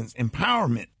 resilience,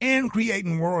 empowerment, and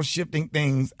creating world-shifting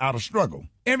things out of struggle.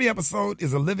 Every episode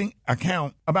is a living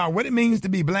account about what it means to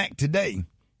be black today,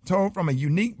 told from a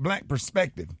unique black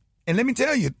perspective. And let me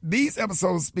tell you, these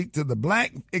episodes speak to the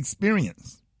black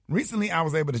experience. Recently, I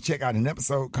was able to check out an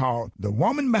episode called The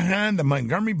Woman Behind the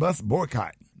Montgomery Bus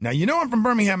Boycott. Now, you know I'm from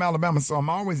Birmingham, Alabama, so I'm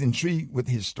always intrigued with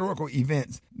historical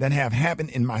events that have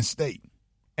happened in my state.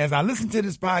 As I listened to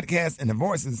this podcast and the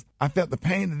voices, I felt the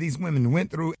pain that these women went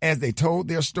through as they told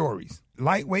their stories.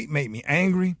 Lightweight made me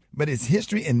angry, but it's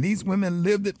history and these women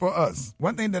lived it for us.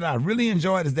 One thing that I really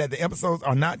enjoyed is that the episodes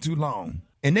are not too long,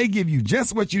 and they give you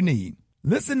just what you need.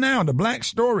 Listen now to Black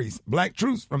Stories, Black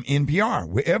Truths from NPR,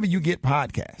 wherever you get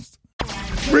podcasts.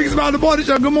 Rickey about the Morning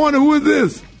Show. Good morning. Who is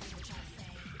this?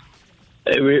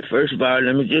 Hey, Rick, first of all,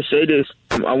 let me just say this.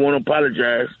 I want to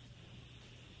apologize.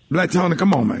 Black Tony,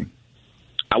 come on, man.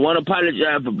 I want to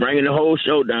apologize for bringing the whole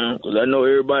show down because I know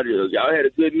everybody, y'all had a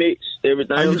good mix.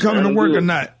 Everything. Are you coming to work or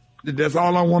not? That's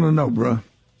all I want to know, bro.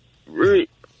 Rick,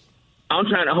 I'm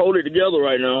trying to hold it together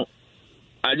right now.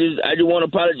 I just want to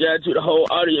apologize to the whole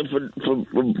audience for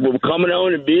coming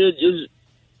on and being just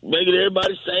making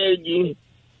everybody sad again.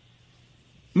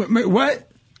 What?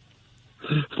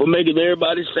 For making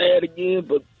everybody sad again,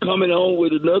 for coming on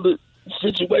with another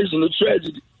situation of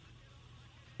tragedy.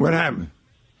 What happened?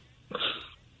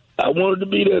 I wanted to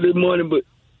be there this morning, but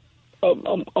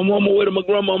I'm on my way to my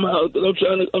grandma's house. I'm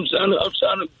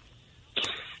trying to.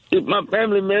 If my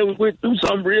family, man, we went through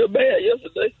something real bad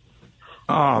yesterday.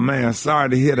 Oh man, sorry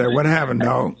to hear that. What happened,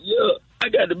 dog? Yeah, I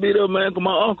got to be there, man. Cause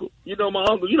my uncle, my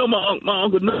uncle Newby.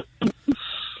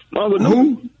 My uncle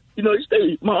Newby. You know,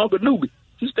 my uncle Newby.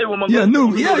 He stayed with my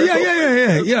Newby. Yeah.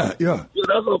 Yeah,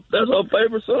 that's her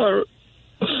favorite son,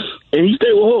 and he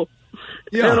stayed with her.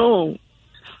 Yeah.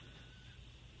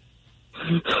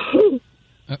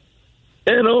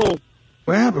 And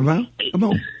what happened, man? Come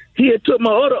on. He had took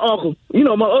my other uncle. You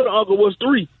know, my other uncle was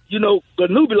 3. You know, the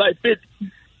Newbie like 50,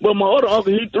 but my other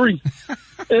uncle he 3.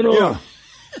 And yeah.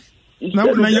 Now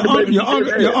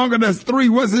your uncle that's 3.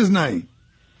 What's his name?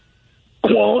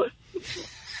 Quan.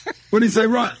 What did he say,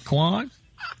 Rod? Quan.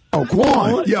 Oh,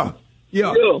 Quan. Yeah.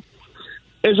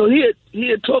 And so he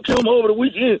had talked to him over the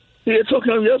weekend. He had talked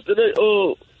to him yesterday.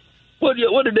 What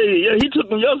did they? Yeah, he took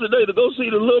him yesterday to go see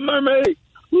the Little Mermaid.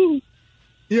 Woo.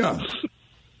 Yeah.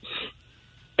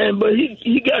 But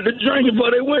he got to drinking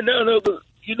before they went down there.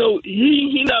 You know,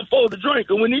 he not supposed to drink,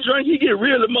 and when he drink, he get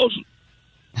real emotional.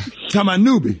 Talking about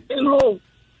Newbie.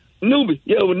 Newbie.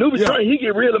 Yeah, when Newbie drink, he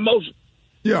get real emotional.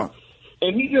 Yeah.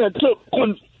 And he got took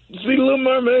to see the Little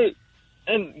Mermaid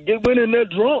and went in there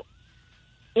drunk.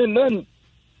 And then,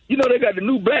 you know, they got the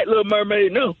new black Little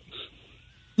Mermaid now.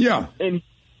 Yeah. And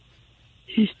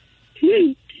he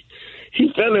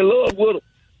fell in love with her.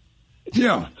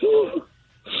 Yeah.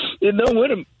 And then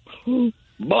with him,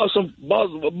 bought some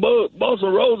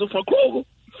roses from Coco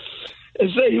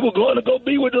and said he was going to go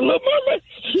be with the Little Mermaid.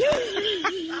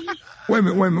 Wait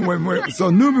a minute. So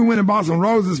Newbie went and bought some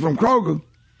roses from Kroger.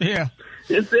 Yeah.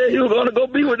 And said he was going to go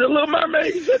be with the Little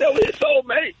Mermaid. He said that was his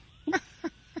soulmate.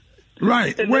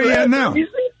 Right. And where he at now? He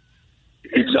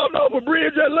jumped off a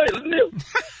bridge at Lake Lanier.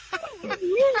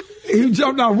 He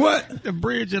jumped off what? The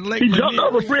bridge at Lake Lanier. He jumped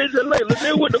off a bridge at Lake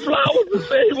Lanier with the flowers and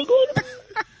said he was going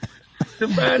to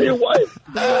find his wife.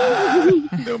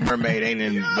 The mermaid ain't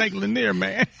in Lake Lanier,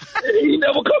 man. He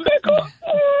never come back up.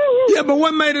 Yeah, but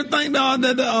what made him think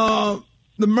that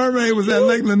the mermaid was at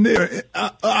Lake Lanier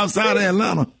outside of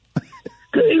Atlanta?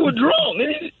 Because he was drunk.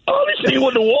 And all he seen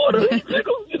was the water. He think,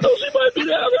 she might be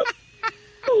down there.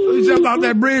 He jumped off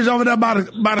that bridge over there by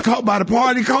the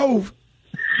Party Cove.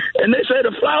 And they say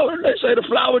the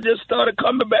flower just started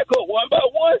coming back up one by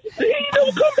one. He ain't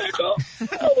never come back up.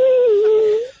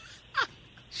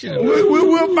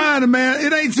 We'll find him, man.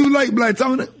 It ain't too late, Black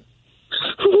Tony.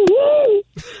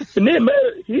 And then,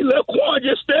 man, he left Quan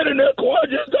just standing there. Quan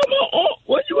just told my aunt,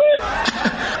 where you at?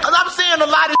 I'm seeing a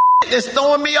lot of that's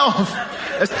throwing me off.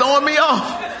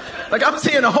 Like, I'm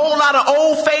seeing a whole lot of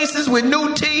old faces with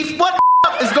new teeth. What the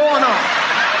is going on?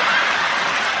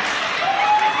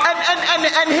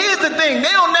 And here's the thing.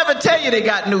 They don't never tell you they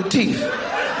got new teeth.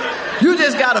 You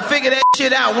just got to figure that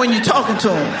shit out when you're talking to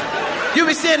them. You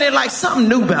be sitting there like something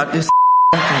new about this.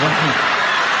 No,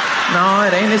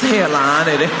 it ain't his hairline.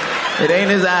 It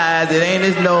ain't his eyes. It ain't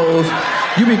his nose.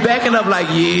 You be backing up like,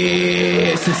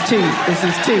 yeah, it's his teeth. It's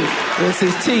his teeth. It's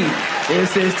his teeth.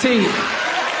 It's his teeth.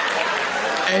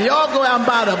 And y'all go out and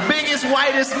buy the biggest,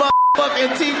 whitest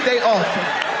motherfucking teeth they offer.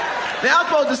 Now I'm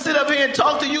supposed to sit up here and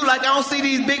talk to you like I don't see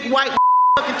these big white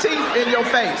fucking teeth in your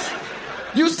face.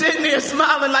 You sitting there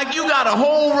smiling like you got a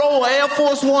whole row of Air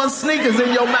Force One sneakers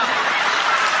in your mouth.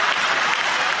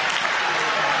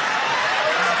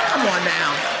 Come on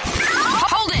now.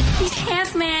 Hold it. He's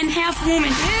half man, half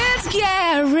woman. It's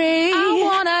Gary. I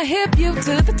wanna hip you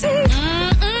to the teeth.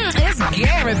 It's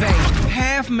Gary, baby.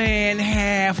 Half man,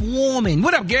 half woman.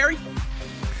 What up, Gary?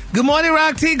 Good morning,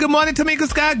 Rock T. Good morning, Tamika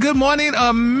Scott. Good morning,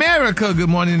 America. Good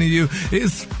morning to you.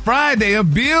 It's Friday, a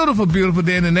beautiful, beautiful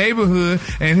day in the neighborhood.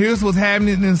 And here's what's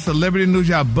happening in celebrity news,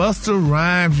 y'all. Busta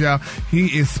Rhymes, y'all.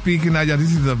 He is speaking out, y'all.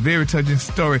 This is a very touching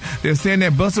story. They're saying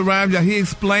that Busta Rhymes, y'all, he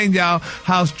explained, y'all,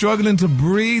 how struggling to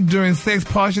breathe during sex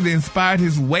partially inspired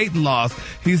his weight loss.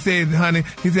 He said, honey,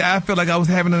 I felt like I was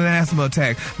having an asthma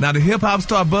attack. Now, the hip-hop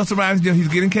star Busta Rhymes, you know, he's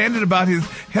getting candid about his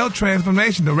health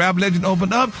transformation. The rap legend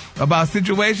opened up about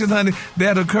situations, honey,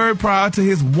 that occurred prior to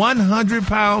his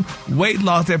 100-pound weight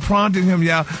loss that prompted him,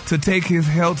 y'all, to take his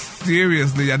health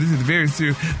seriously, y'all. This is very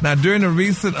serious. Now, during a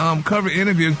recent cover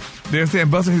interview, they're saying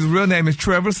Busta, his real name is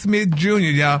Trevor Smith Jr.,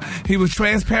 y'all. He was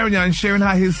transparent, y'all, in sharing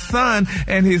how his son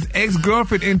and his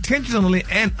ex-girlfriend intentionally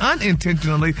and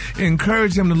unintentionally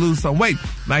encouraged him to lose some weight.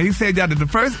 Now, he said, y'all, that the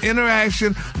first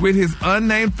interaction with his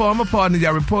unnamed former partner,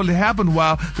 y'all, reportedly happened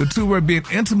while the two were being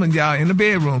intimate, y'all, in the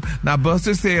bedroom. Now,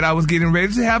 Busta said, I was getting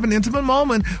ready to have an intimate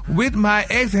moment with my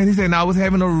ex, and he said, I was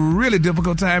having a really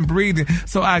difficult time breathing.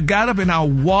 So I got up and I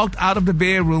walked out of the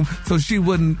bedroom so she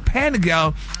wouldn't panic,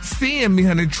 y'all, seeing me,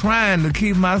 honey, trying to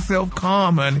keep myself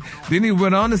calm, honey. Then he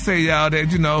went on to say, y'all,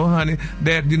 that, you know, honey,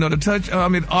 that, you know, the touch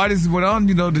artist went on,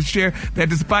 you know, to share that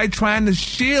despite trying to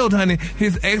shield, honey,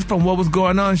 his ex from what was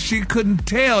going on, she couldn't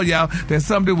tell, y'all, that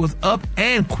something was up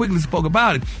and quickly spoke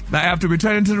about it. Now, after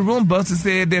returning to the room, Busta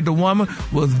said that the woman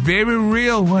was very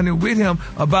real, honey, with him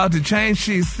about the change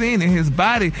she's seen in his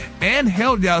body and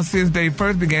health, y'all, since they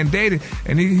first began dating.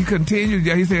 And he continued,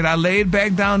 y'all, he said, I laid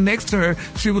back down next to her.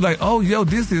 She was like, oh, yo,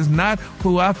 this is not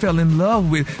who I fell in love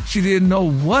with. She didn't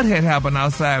know what had happened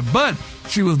outside, but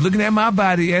she was looking at my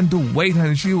body and the weight,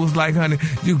 honey. She was like, honey,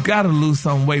 you gotta lose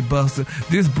some weight, Busta.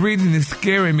 This breathing is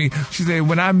scaring me. She said,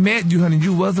 when I met you, honey,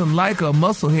 you wasn't like a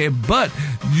musclehead, but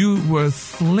you were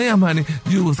slim, honey.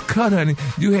 You was cut, honey.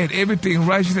 You had everything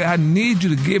right. She said, I need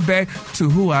you to get back to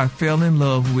who I fell in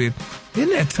love with. Isn't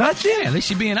that touching? Yeah, at least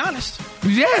you're being honest.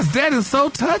 Yes, that is so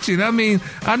touching. I mean,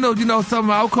 I know, you know, some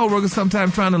of our coworkers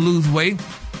sometimes trying to lose weight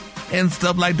and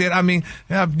stuff like that. I mean,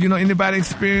 have, you know, anybody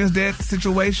experienced that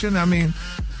situation? I mean,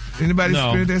 anybody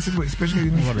experienced that situation? Especially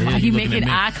why are you making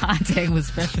eye contact with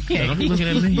Special K? Don't be looking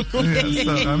at me. Yeah,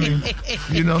 so, I mean,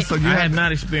 you know, so you I have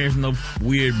not experienced no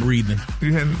weird breathing.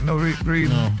 You had no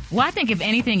breathing? No. Well, I think if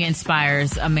anything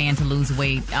inspires a man to lose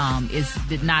weight is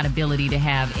the not ability to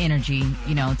have energy,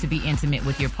 you know, to be intimate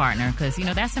with your partner, because, you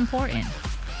know, that's important.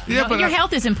 Yeah, but your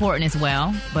health is important as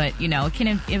well, but, you know, it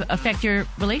can affect your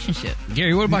relationship.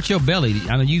 Gary, what about your belly?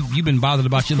 I know you've been bothered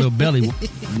about your little belly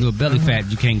fat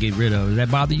you can't get rid of. Does that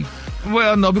bother you?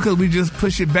 Well, no, because we just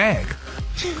push it back.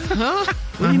 Huh?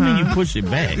 What do you mean you push it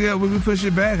back? Yeah, we push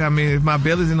it back. I mean, if my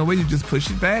belly's in the way, you just push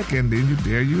it back, and then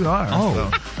there you are.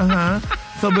 Oh. So,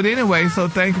 So, but anyway, so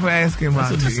thank you for asking,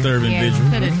 That's a disturbing visual.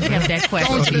 You could have kept that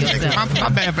question to yourself.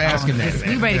 I'm bad for asking that.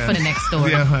 We ready for the next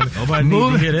story. Yeah, honey. Nobody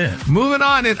needs to hear that. Moving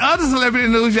on in other celebrity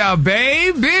news, y'all,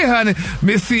 baby, honey,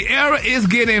 Miss Sierra is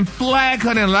getting flack,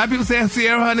 honey. A lot of people saying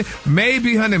Sierra, honey,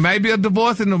 maybe a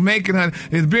divorce in the making, honey.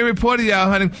 It's been reported, y'all,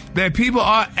 honey, that people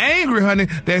are angry, honey,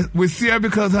 that with Sierra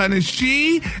because, honey,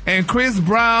 she and Chris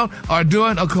Brown are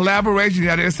doing a collaboration.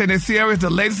 Y'all, they're saying that Sierra is the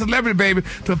latest celebrity, baby,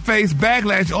 to face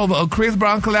backlash over a Chris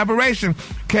Brown collaboration,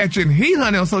 catching heat,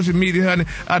 honey, on social media, honey,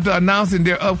 after announcing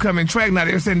their upcoming track. Now,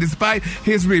 they're saying despite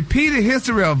his repeated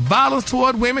history of violence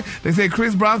toward women, they say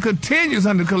Chris Brown continues,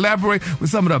 honey, to collaborate with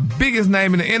some of the biggest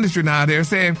names in the industry. Now, they're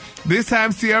saying this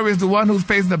time Sierra is the one who's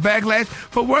facing the backlash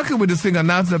for working with the singer,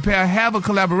 announcing the pair have a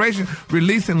collaboration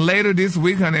releasing later this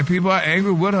week, honey, and people are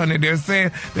angry with her, honey. They're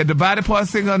saying that the Body Part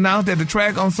singer announced that the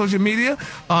track on social media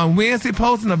on Wednesday,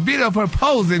 posting a video of her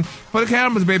posing for the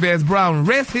cameras, baby, as Brown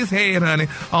rests his head, honey,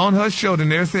 on her shoulder.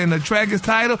 And they're saying the track is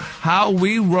titled How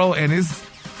We Roll, and it's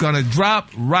gonna drop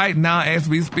right now as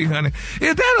we speak, honey.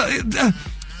 Is that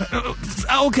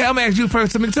okay, I'm gonna ask you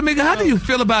first, Tamika, how do you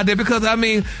feel about that? Because, I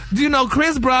mean, you know,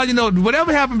 Chris Brown, you know,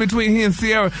 whatever happened between he and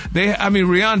Sierra,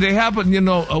 Rihanna, they happened, you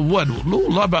know,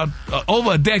 about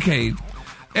over a decade.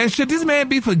 And should this man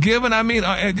be forgiven? I mean,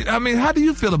 how do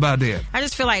you feel about that? I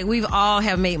just feel like we've all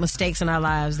have made mistakes in our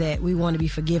lives that we want to be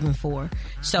forgiven for.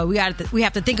 So we have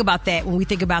to think about that when we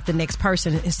think about the next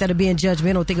person. Instead of being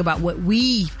judgmental, think about what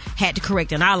we've had to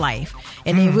correct in our life,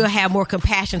 and then we'll have more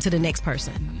compassion to the next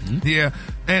person. Yeah.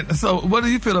 And so what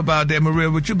do you feel about that, Maria,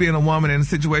 with you being a woman in a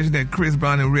situation that Chris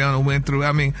Brown and Rihanna went through?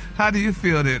 I mean, how do you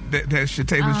feel that should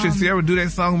take? Should Sierra do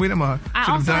that song with him? Or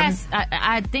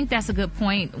I think that's a good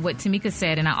point, what Tamika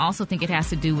said, and I also think it has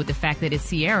to do with the fact that it's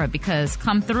Sierra, because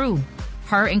Come Through,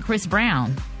 her and Chris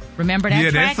Brown. Remember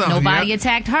that track? Nobody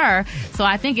attacked her. So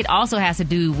I think it also has to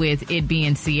do with it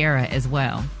being Sierra as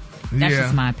well. That's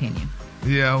just my opinion.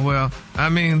 Yeah, well, I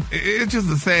mean, it's just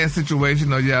a sad situation,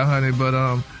 though, y'all, honey. But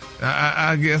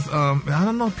I guess I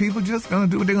don't know. People just gonna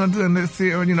do what they're gonna do, and let's see.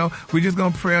 You know, we're just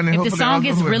gonna pray on it. If the song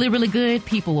gets really, really good,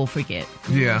 people will forget.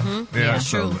 Yeah, Yeah,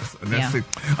 so true. let's see.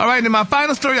 All right, then my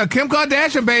final story: Kim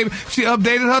Kardashian, baby, she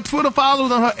updated her Twitter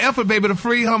followers on her effort, baby, to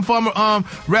free her former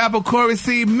rapper Corey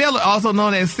C. Miller, also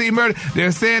known as C. Murder.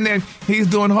 They're saying that he's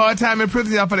doing hard time in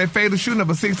prison for that fatal shooting of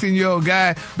a 16-year-old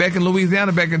guy back in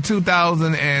Louisiana back in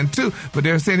 2002. But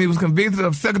they're saying he was convicted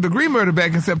of second-degree murder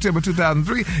back in September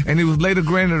 2003, and he was later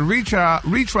granted a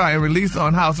retry and released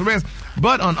on house arrest.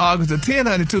 But on August the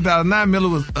 10th, 2009, Miller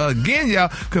was again,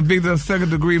 convicted of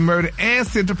second-degree murder and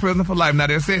sent to prison for life. Now,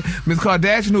 they're saying Ms.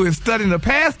 Kardashian, who is studying to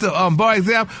pass the bar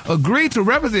exam, agreed to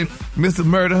represent Mr.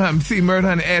 C. Murder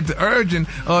Hunter at the urging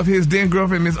of his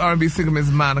then-girlfriend, Miss R&B singer, Miss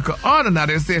Monica Arnold. Now,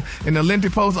 they're saying in a lengthy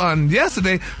post on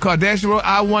yesterday, Kardashian wrote,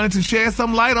 "I wanted to shed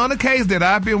some light on a case that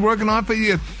I've been working on for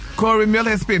years. Corey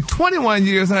Miller has spent 21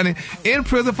 years, honey, in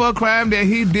prison for a crime that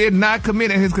he did not commit,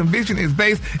 and his conviction is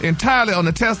based entirely on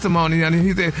the testimony." Honey.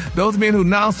 He said, "Those men who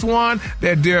now sworn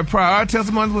that their prior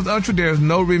testimony was untrue, there is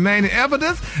no remaining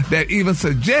evidence that even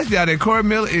suggests that Corey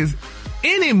Miller is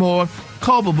any more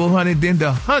culpable, honey, than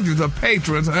the hundreds of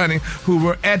patrons, honey, who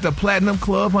were at the Platinum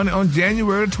Club, honey, on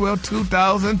January 12,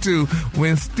 2002,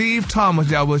 when Steve Thomas,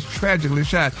 was tragically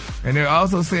shot." And they're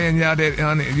also saying, that,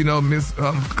 honey, Miss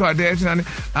Kardashian,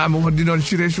 honey,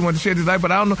 she wanted to shed his life,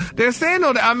 but I don't know. They're saying,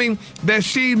 though, that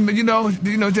she,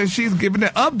 that she's giving an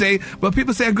update, but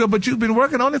people saying, "Good, but you've been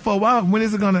working on it for a while. When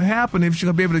is it going to happen? If she's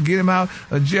going to be able to get him out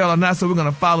of jail or not?" So we're going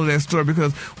to follow that story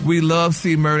because we love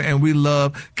C. Murder and we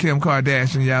love Kim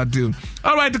Kardashian. Y'all do.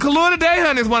 All right, the color today,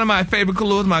 honey, is one of my favorite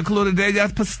colors. My color today,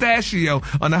 that's pistachio.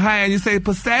 On the high end, you say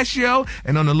pistachio,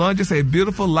 and on the low end, you say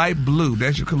beautiful light blue.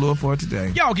 That's your color for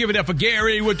today. Y'all give it up for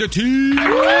Gary with the T.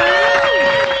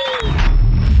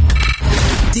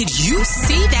 Did you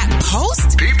see that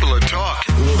post? People are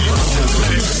talking.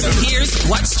 Here's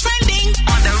what's trending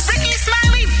on the Rickey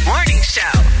Smiley Morning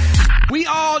Show. We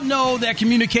all know that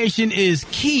communication is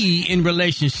key in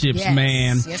relationships,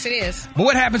 man. Yes, it is. But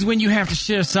what happens when you have to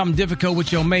share something difficult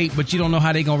with your mate, but you don't know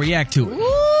how they're going to react to it?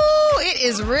 Ooh, it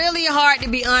is really hard to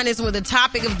be honest when the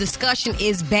topic of discussion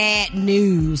is bad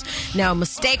news. Now, a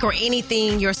mistake or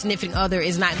anything your significant other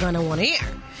is not going to want to hear.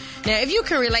 Now, if you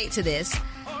can relate to this,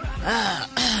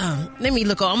 let me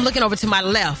look. I'm looking over to my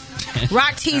left.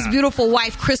 Rock T's beautiful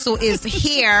wife, Crystal, is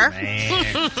here. Girl,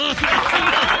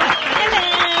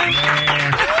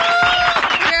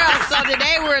 so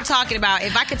today we're talking about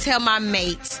if I could tell my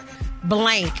mate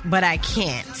blank, but I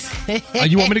can't.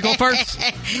 You want me to go first?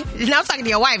 No, I'm talking to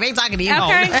your wife. I ain't talking to you.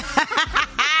 Okay.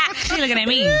 She looking at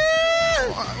me.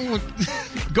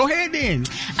 Go ahead then.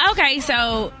 Okay,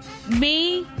 so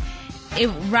me...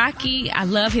 Rocky, I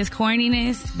love his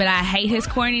corniness, but I hate his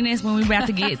corniness when we about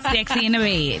to get sexy in the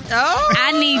bed. Oh.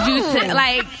 I need you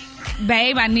to,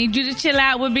 babe, I need you to chill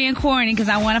out with being corny because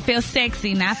I want to feel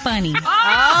sexy, not funny. In the bed.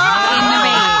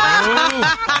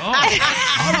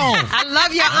 Hold on. I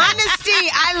love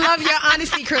your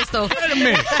honesty, Crystal. Wait a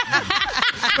minute.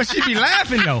 But she be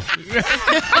laughing, though.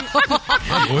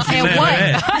 And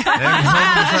what?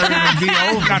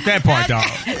 Got that part, dog.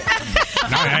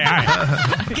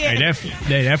 Hey,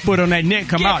 that foot on that neck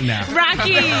come out now.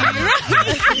 Rocky.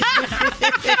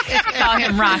 Call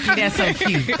him Rocky. That's so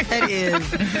cute. That is.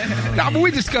 But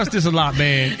we discussed this a lot,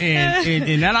 man.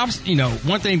 And that I'm,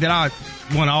 one thing that I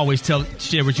want to always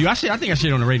share with you. I think I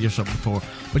shared on the radio show before.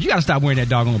 But you got to stop wearing that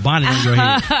doggone bonnet on your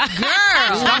head.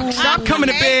 Girl. Stop coming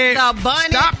to bed. Stop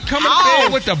coming to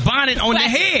bed with the bonnet on your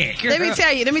head. Girl. Let me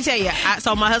tell you.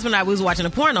 So my husband and I, we was watching a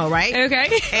porno, right?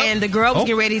 Okay. And the girl was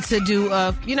getting ready to do,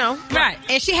 right.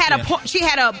 And she had a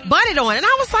bonnet on, and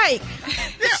I was like,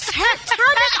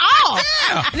 turn this off.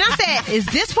 Yeah. And I said, is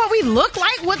this what we look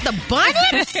like with the bonnet?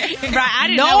 Right. I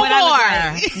didn't know what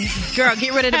I looked like. Girl,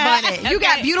 get rid of the bonnet. You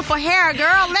got beautiful hair,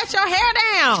 girl. Let your hair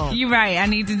down. You're right. I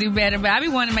need to do better, but I be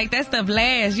wanting to make that stuff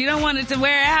last. You don't want it to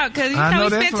wear out because you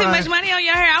spend too much money on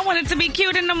your hair. I want it to be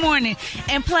cute in the morning.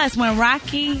 And plus, when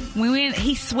Rocky,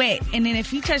 he sweat, and then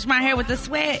if you touch my hair with the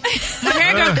sweat, my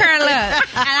hair gonna curl up.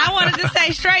 And I want it to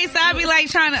stay straight, so I be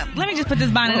like let me just put this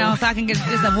bonnet on so I can just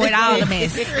avoid all the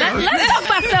mess. Let's talk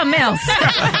about something else.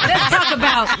 Let's talk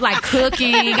about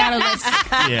cooking.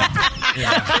 Yeah.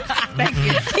 Thank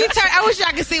you. I wish y'all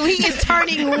could see when he is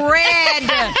turning red.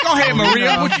 Go ahead,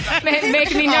 Maria.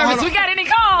 Making me nervous. We got any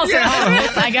calls?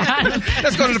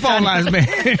 Let's go to the phone lines, man.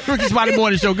 Rickey Smiley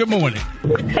Morning Show. Good morning.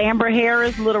 Amber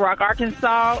Harris, Little Rock,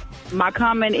 Arkansas. My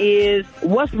comment is,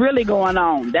 what's really going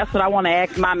on? That's what I want to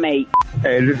ask my mate.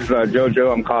 Hey, this is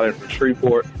JoJo. I'm calling from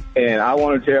Shreveport, and I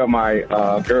want to tell my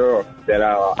girl that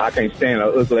I can't stand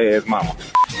her ugly ass mama.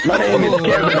 My name is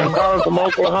Kevin. I'm calling from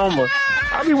Oklahoma.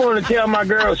 I be wanting to tell my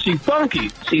girl she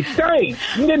funky, she stinks.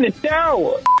 Get in the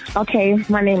shower. Okay,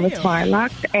 my name is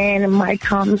Farlock, and my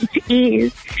comment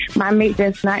is my mate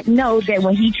does not know that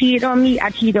when he cheated on me,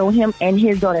 I cheated on him, and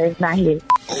his daughter is not his.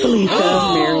 Felicia,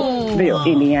 Maryville,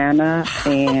 Indiana,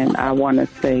 and I want to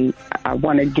say I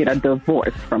want to get a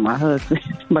divorce from my husband,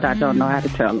 but I don't know how to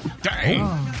tell him. Dang.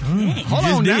 Hold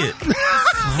on now.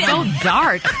 So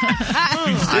dark.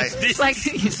 It's like,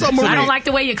 I don't like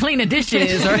the way you clean the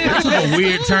dishes. Or That's a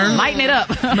weird turn. Lighten it up.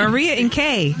 Maria and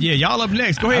Kay. Yeah, y'all up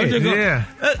next. Go ahead. Yeah.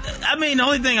 I mean, the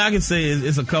only thing I can say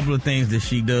is a couple of things that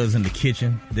she does in the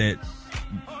kitchen that,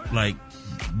 like,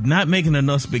 not making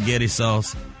enough spaghetti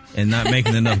sauce and not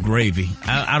making enough gravy.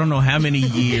 I don't know how many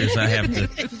years I have to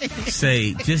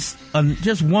say, just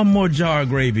one more jar of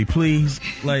gravy, please.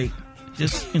 Like,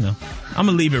 just, I'm going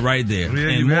to leave it right there.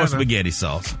 Yeah, and more spaghetti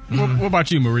sauce. What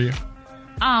about you, Maria?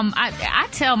 I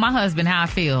tell my husband how I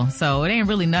feel, so it ain't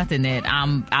really nothing that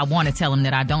I want to tell him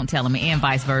that I don't tell him, and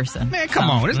vice versa. Man, come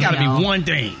on. There's got to be one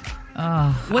thing.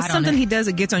 What's something he does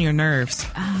that gets on your nerves?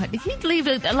 He leave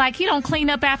it like he don't clean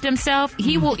up after himself.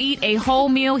 He will eat a whole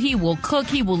meal. He will cook.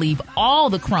 He will leave all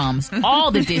the crumbs,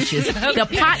 all the dishes, the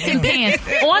pots and pans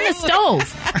on the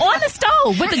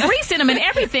stove with the grease in them and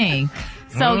everything.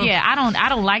 So yeah, I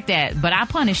don't like that, but I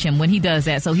punish him when he does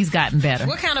that. So he's gotten better.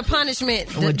 What kind of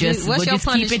punishment? We'll just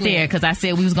keep it there because I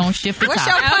said we was gonna shift the What's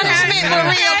topic. your punishment,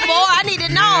 Maria? Boy, I need to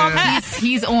know.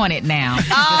 He's on it now. Let's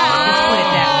put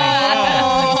it that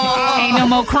way. Ain't no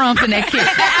more crumbs in that kitchen.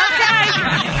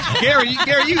 Gary,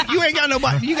 you ain't got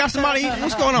nobody. You got somebody?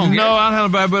 What's going on? No, I don't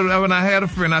have nobody. But when I had a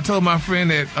friend, I told my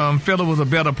friend that Philip was a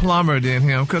better plumber than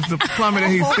him because the plumber that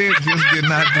he said just did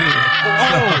not do it.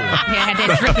 Yeah, had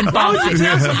that dripping faucet.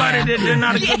 Tell somebody that they're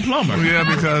not a good plumber. Yeah,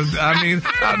 because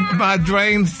my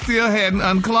drain still hadn't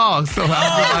unclogged, so I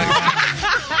was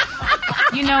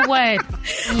like, you know what?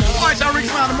 All right, y'all, Rickey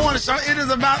Smiley Morning Show. It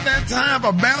is about that time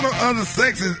for Battle of the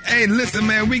Sexes. Hey, listen,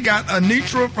 man, we got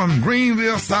Anitra from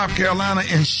Greenville, South Carolina,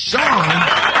 and Sean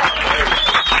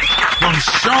from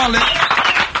Charlotte,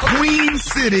 Queen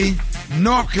City,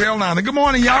 North Carolina. Good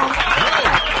morning, y'all.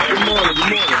 Good morning.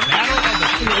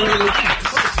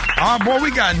 Oh, boy, we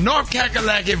got North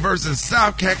Kakalaki versus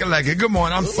South Kakalaki. Good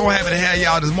morning. I'm so happy to have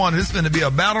y'all this morning. This is going to be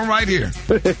a battle right here.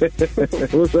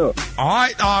 What's up? All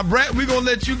right, Brett, we're going to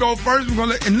let you go first.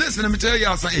 And listen, let me tell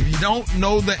y'all something. If you don't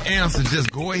know the answer,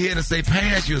 just go ahead and say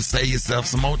pass. You'll save yourself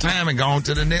some more time and go on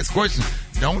to the next question.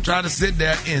 Don't try to sit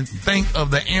there and think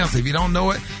of the answer. If you don't know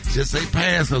it, just say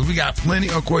pass because we got plenty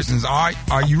of questions. All right,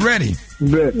 are you ready?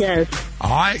 Yes.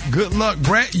 All right, good luck.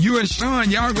 Brett, you and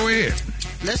Sean, y'all go ahead.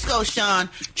 Let's go, Sean.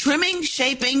 Trimming,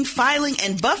 shaping, filing,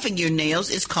 and buffing your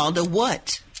nails is called a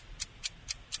what?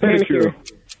 Pedicure.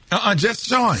 Just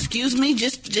Sean. Excuse me,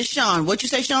 just Sean. What'd you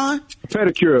say, Sean?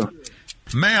 Pedicure.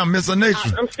 Ma'am, Miss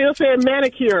Anitra. I'm still saying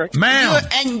manicure. Ma'am.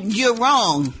 You're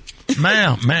wrong.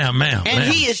 Ma'am. And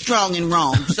he is strong and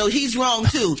wrong, so he's wrong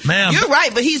too. Ma'am. You're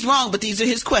right, but he's wrong, but these are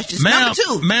his questions. Number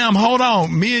 2. Ma'am, hold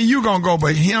on. Me and you gonna go,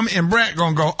 but him and Brett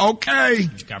gonna go. Okay.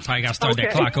 Probably got to start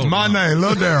that clock over. My name,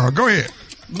 Lil Darryl. Go ahead.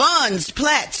 Buns,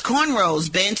 plaits, cornrows,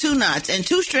 bantu knots, and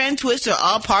two-strand twists are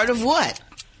all part of what?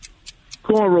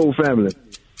 Cornrow family.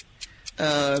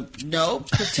 No.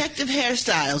 Protective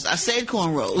hairstyles. I said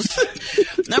cornrows.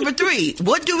 Number 3.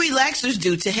 What do relaxers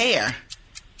do to hair?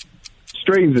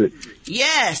 Straightens it.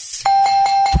 Yes.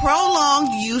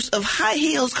 Prolonged use of high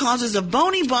heels causes a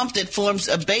bony bump that forms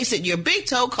a base at your big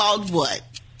toe called what?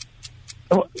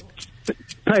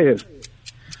 Pass.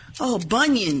 Oh,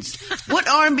 bunions. What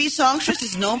R&B songstress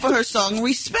is known for her song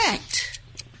Respect?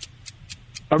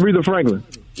 Aretha Franklin.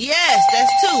 Yes,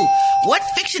 that's 2. What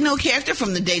fictional character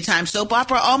from the daytime soap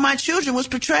opera All My Children was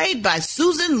portrayed by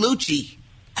Susan Lucci?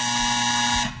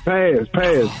 Pass.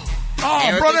 Oh,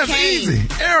 Erica bro, that's Kane.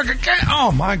 easy. Erica Kane.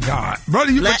 Oh, my God.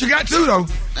 Brother, but you got 2, though.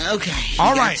 Okay.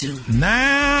 All right.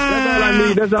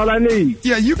 Now. That's all I need.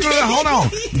 Yeah, you good. Hold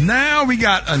on. Now we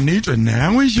got Anitra.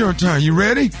 Now it's your turn. You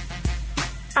ready?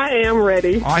 I am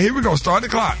ready. All right, here we go. Start the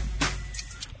clock.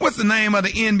 What's the name of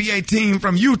the NBA team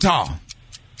from Utah?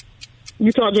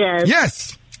 Utah Jazz.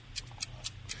 Yes.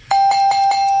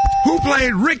 Who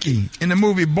played Rickey in the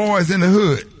movie Boys in the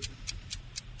Hood?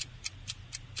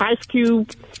 Ice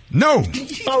Cube. No.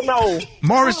 Oh, no.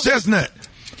 Morris Chestnut.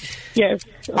 Yes.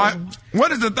 All right.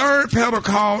 What is the third pedal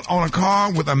called on a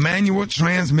car with a manual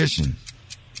transmission?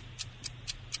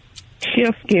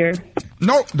 Shift gear.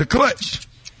 Nope, the clutch.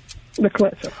 The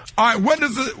clutch. All right, what do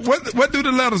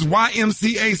the letters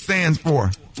YMCA stands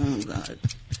for? Oh, God.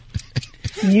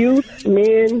 Youth,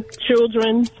 men,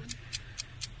 children.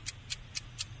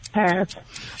 Pass.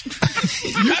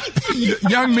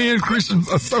 Young Men Christian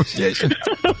Association.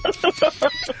 All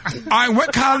right,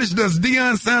 what college does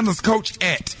Deion Sanders coach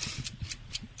at?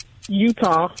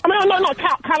 Utah. No,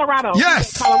 Colorado.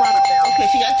 Yes. Colorado. Okay,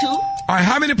 she got 2. All right,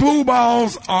 how many pool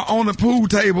balls are on the pool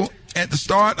table at the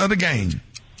start of the game?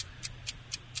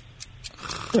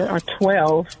 There are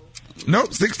 12.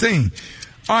 Nope, 16.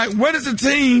 All right, what is the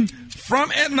team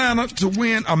from Atlanta to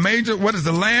win a major? What is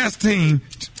the last team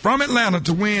from Atlanta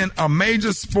to win a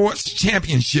major sports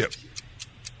championship?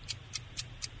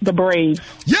 The Braves.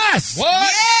 Yes! What?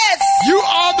 Yes! You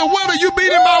are the winner. You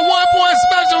beat him by 1 point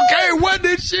special. K, what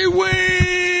did she win?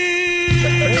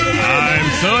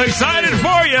 I'm so excited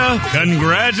for you.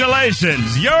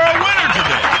 Congratulations. You're a winner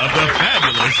today of the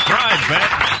fabulous prize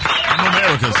pack from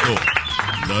America's School.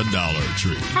 The Dollar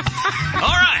Tree.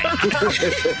 All right.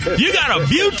 You got a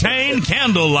butane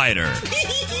candle lighter.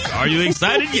 Are you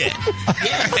excited yet?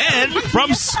 And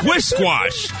from Squish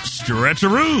Squash,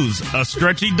 Stretcheroos, a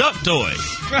stretchy duck toy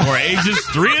for ages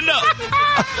 3 and up.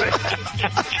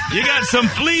 You got some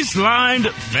fleece-lined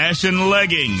fashion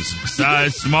leggings,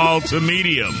 size small to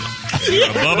medium.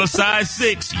 Above a size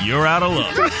 6, you're out of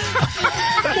luck.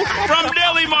 From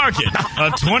Deli Market,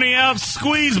 a 20-ounce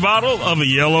squeeze bottle of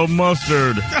yellow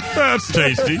mustard. That's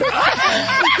tasty.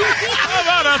 How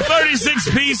about a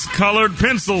 36-piece colored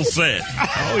pencil set?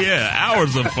 Oh, yeah,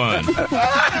 hours of fun.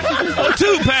 A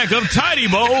 2-pack of Tidy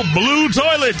Bowl blue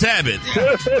toilet tablet.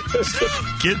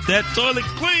 Get that toilet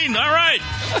clean. All right.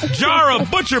 Jar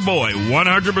of Butcher Boy,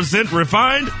 100%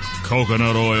 refined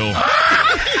coconut oil.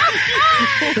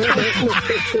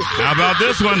 How about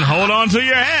this one? Hold on to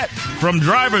your hat from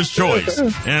Driver's Choice.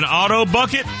 An auto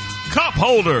bucket cup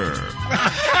holder.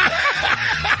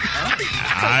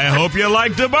 I hope you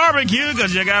like to barbecue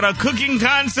because you got a Cooking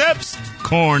Concepts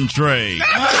corn tray. And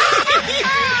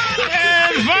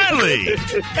finally,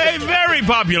 a very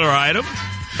popular item,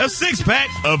 a 6-pack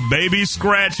of baby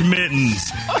scratch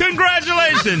mittens.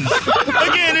 Congratulations.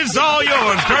 Again, it's all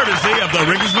yours, courtesy of the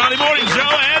Rickey Smiley Morning Show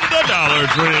and the Dollar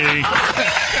Tree.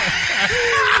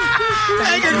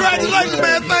 Hey, congratulations,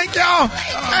 man. Thank y'all.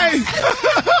 Hey.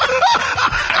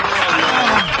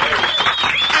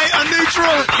 Hey,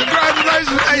 Anitra,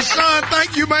 congratulations. Hey, Sean,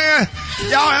 thank you, man.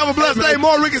 Y'all have a blessed day.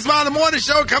 More Rickey Smiley Morning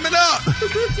Show coming up.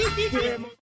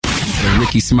 The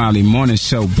Rickey Smiley Morning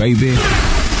Show, baby.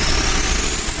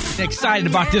 Excited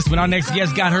about this one. Our next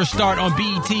guest got her start on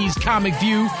BET's Comic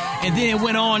View and then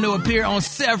went on to appear on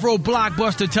several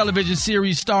blockbuster television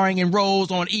series starring in roles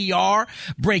on ER,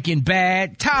 Breaking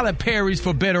Bad, Tyler Perry's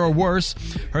For Better or Worse.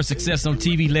 Her success on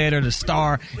TV led her to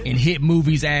star in hit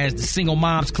movies as The Single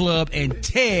Moms Club and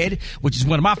Ted, which is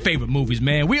one of my favorite movies,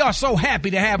 man. We are so happy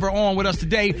to have her on with us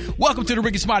today. Welcome to the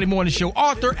Rickey Smiley Morning Show.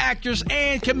 Author, actress,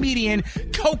 and comedian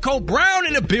Coco Brown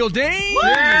in the building.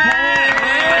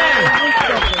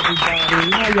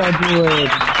 How y'all doing?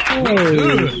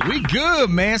 Hey. We good,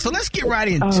 man. So let's get right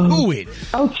into it.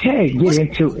 Okay, get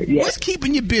into it. Yeah. What's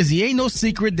keeping you busy? Ain't no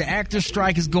secret. The actor's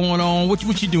strike is going on.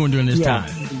 What you doing during this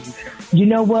time? You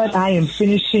know what? I am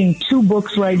finishing 2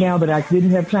 books right now that I didn't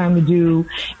have time to do.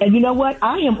 And you know what?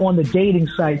 I am on the dating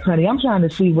sites, honey. I'm trying to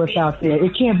see what's out there.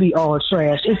 It can't be all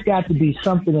trash. It's got to be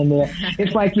something in there.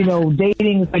 It's like,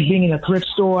 dating is like being in a thrift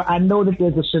store. I know that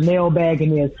there's a Chanel bag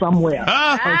in there somewhere.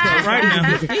 Right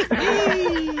now.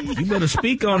 You better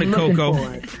speak on it, Coco.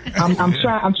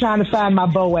 I'm trying to find my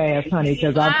beau ass, honey,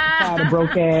 because I'm tired of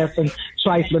broke ass and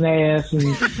trifling ass and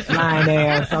lying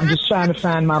ass. I'm just trying to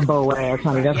find my beau ass,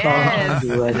 honey. That's all I'm trying to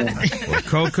do right now. Well,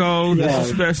 Coco, this is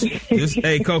special.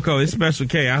 Hey, Coco, it's Special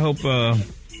K. I hope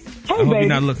you're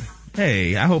not looking.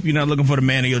 Hey, I hope you're not looking for the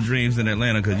man of your dreams in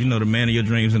Atlanta, because the man of your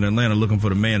dreams in Atlanta looking for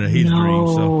the man of his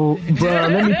dreams. So, bro,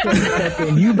 let me tell you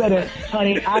something. You better,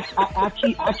 honey. I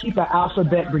keep an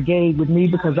alphabet brigade with me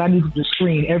because I need to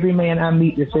screen every man I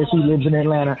meet that says he lives in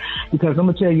Atlanta. Because I'm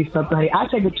gonna tell you something, honey. I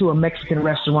take it to a Mexican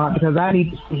restaurant because I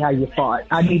need to see how you fought.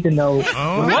 I need to know.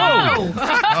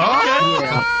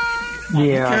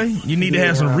 Yeah. Okay. You need to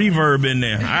have some reverb in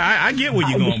there. I get where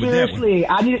you're going with that one. Seriously,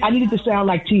 I need it to sound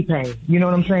like T-Pain. You know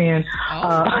what I'm saying?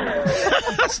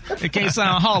 It can't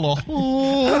sound hollow.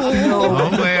 Well.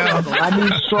 I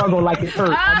need struggle like it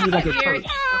hurts. I need like it hurts.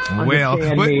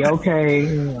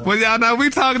 Okay. Well, y'all know we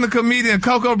talking to comedian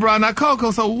Coco Brown. Now,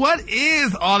 Coco, so what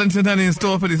is Arlington Honey in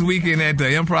store for this weekend at the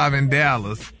Improv in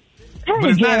Dallas? Hey,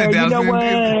 but it's not in Dallas. You know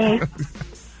what?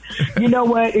 You know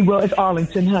what? Well, it's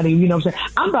Arlington, honey. You know what I'm saying?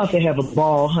 I'm about to have a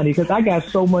ball, honey, because I got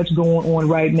so much going on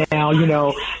right now.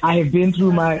 I have been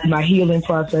through my healing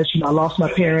process. You know, I lost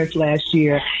my parents last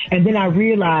year. And then I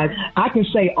realized I can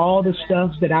say all the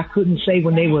stuff that I couldn't say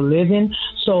when they were living.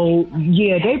 So,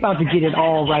 yeah, they about to get it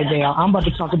all right now. I'm about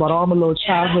to talk about all my little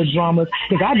childhood dramas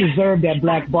because I deserve that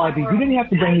black Barbie. You didn't have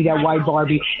to bring me that white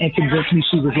Barbie and convince me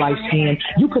she was light-skinned.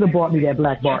 You could have bought me that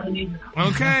black Barbie.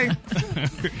 Okay.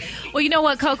 Well, you know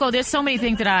what, Coco? There's so many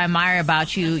things that I admire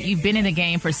about you. You've been in the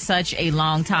game for such a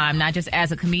long time, not just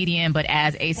as a comedian, but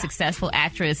as a successful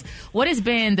actress. What has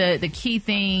been the key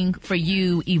thing for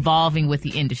you evolving with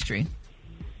the industry?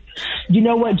 You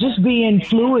know what? Just being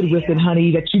fluid with it,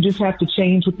 honey, that you just have to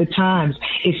change with the times.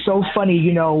 It's so funny.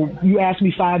 You know, you asked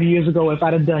me 5 years ago if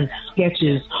I'd have done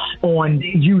sketches on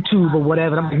YouTube or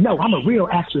whatever. I'm like, no, I'm a real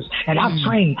actress and I'm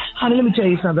trained. Honey, let me tell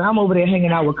you something. I'm over there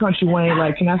hanging out with Country Wayne.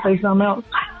 Like, can I say something else?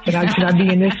 Can I be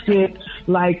in this skit?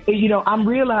 Like, you know, I'm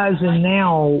realizing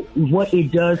now what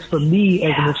it does for me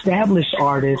as an established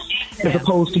artist as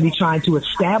opposed to me trying to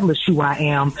establish who I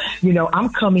am. You know, I'm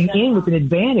coming in with an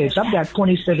advantage. I've got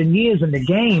 27 years in the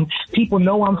game. People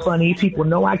know I'm funny. People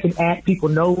know I can act. People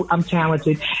know I'm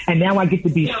talented. And now I get to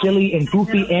be silly and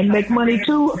goofy and make money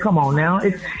too. Come on now.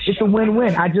 It's a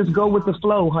win-win. I just go with the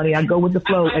flow, honey. I go with the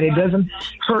flow. And it doesn't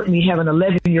hurt me having an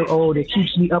 11-year-old that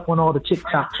keeps me up on all the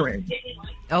TikTok trends.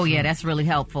 Oh, yeah, that's really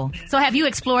helpful. So have you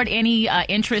explored any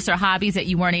interests or hobbies that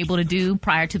you weren't able to do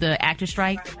prior to the actor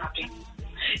strike?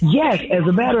 Yes, as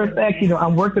a matter of fact, you know,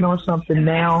 I'm working on something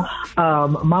now.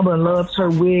 Mama loves her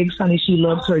wigs, honey. She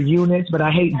loves her units, but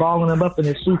I hate balling them up in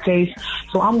a suitcase.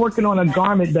 So I'm working on a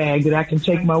garment bag that I can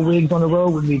take my wigs on the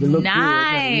road with me to look good.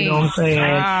 You know what I'm saying?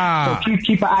 Ah. So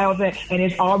keep an eye on that. And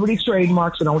it's already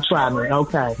trademarked, so don't try me.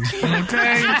 Okay.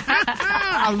 Okay.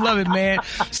 I love it, man.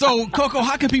 So, Coco,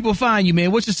 how can people find you,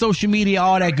 man? What's your social media,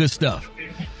 all that good stuff?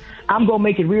 I'm going to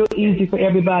make it real easy for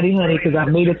everybody, honey, because I've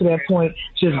made it to that point.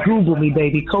 Just Google me,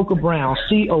 baby. Coco Brown,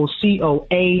 Cocoa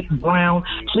Brown.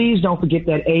 Please don't forget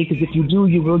that A, because if you do,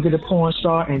 you will get a porn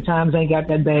star, and times ain't got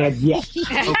that bad yet.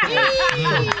 Okay? So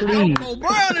please. Coco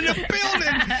Brown in the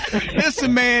building.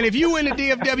 Listen, man, if you in the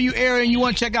DFW area and you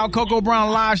want to check out Coco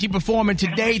Brown live, she performing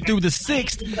today through the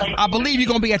 6th. I believe you're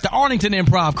going to be at the Arlington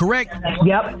Improv, correct?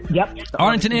 Yep.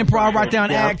 Arlington Improv right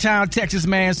down in Agtown, Texas,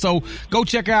 man. So go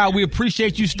check her out. We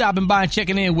appreciate you stopping by and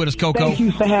checking in with us, Coco. Thank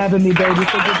you for having me, baby. So good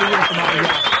to hear from all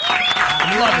y'all.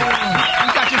 I love it.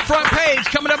 We got your front page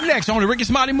coming up next on the Rickey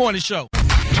Smiley Morning Show.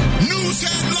 News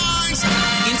headlines,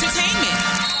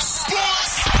 entertainment,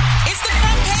 sports. It's the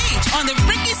front page on the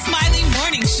Rickey Smiley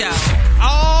Morning Show.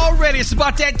 Already, it's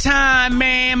about that time,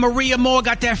 man. Maria Moore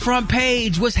got that front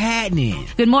page. What's happening?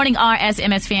 Good morning,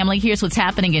 RSMS family. Here's what's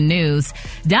happening in news.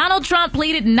 Donald Trump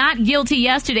pleaded not guilty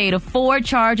yesterday to 4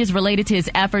 charges related to his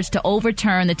efforts to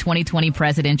overturn the 2020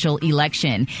 presidential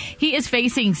election. He is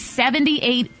facing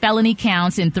 78 felony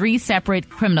counts in 3 separate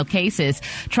criminal cases.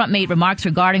 Trump made remarks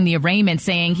regarding the arraignment,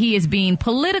 saying he is being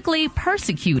politically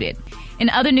persecuted. In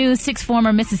other news, 6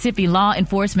 former Mississippi law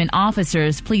enforcement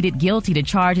officers pleaded guilty to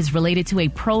charges related to a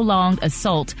prolonged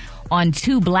assault on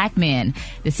 2 black men.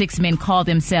 The 6 men call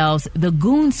themselves the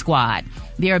Goon Squad.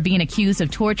 They are being accused of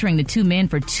torturing the 2 men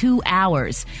for 2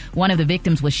 hours. One of the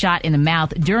victims was shot in the mouth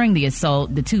during the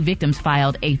assault. The 2 victims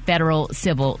filed a federal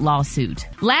civil lawsuit.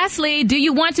 Lastly, do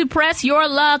you want to press your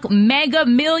luck? Mega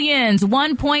Millions,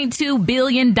 $1.2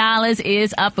 billion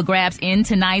is up for grabs in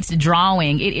tonight's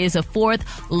drawing. It is the 4th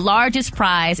largest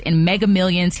prize in Mega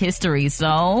Millions history,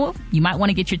 so you might want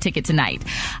to get your ticket tonight.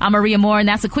 I'm Maria Moore, and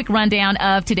that's a quick rundown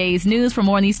of today's news. For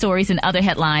more on these stories and other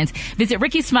headlines, visit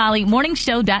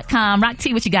RickeySmileyMorningShow.com. Rock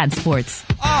T, what you got in sports?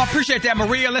 Oh, appreciate that,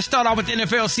 Maria. Let's start off with the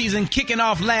NFL season kicking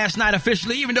off last night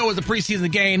officially. Even though it was a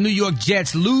preseason game, New York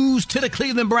Jets lose to the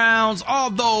Cleveland Browns.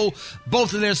 Although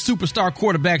both of their superstar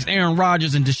quarterbacks, Aaron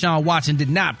Rodgers and Deshaun Watson,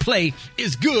 did not play,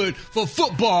 it's good for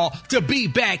football to be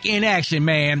back in action,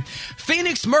 man.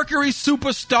 Phoenix Mercury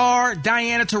superstar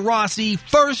Diana Taurasi,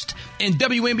 first in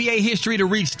WNBA history to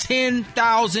reach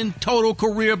 10,000 total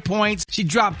career points. She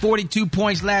dropped 42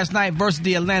 points last night versus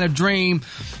the Atlanta Dream,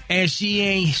 and she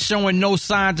ain't showing no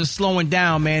signs of slowing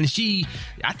down, man.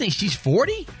 I think she's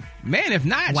 40. Man, if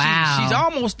not, wow. she's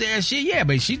almost there.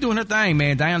 But she's doing her thing,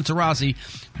 man. Diana Taurasi,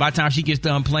 by the time she gets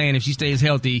done playing, if she stays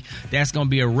healthy, that's going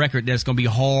to be a record that's going to be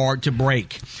hard to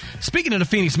break. Speaking of the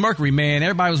Phoenix Mercury, man,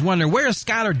 everybody was wondering, where is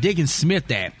Skylar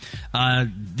Diggins-Smith at?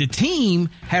 The team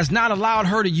has not allowed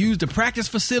her to use the practice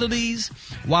facilities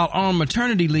while on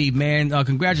maternity leave, man.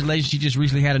 Congratulations. She just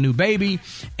recently had a new baby,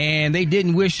 and they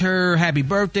didn't wish her happy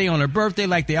birthday on her birthday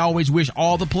like they always wish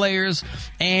all the players.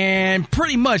 And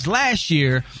pretty much last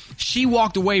year, She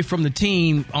walked away from the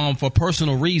team for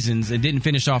personal reasons and didn't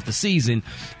finish off the season.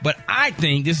 But I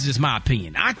think, this is just my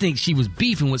opinion, I think she was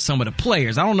beefing with some of the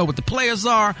players. I don't know what the players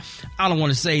are. I don't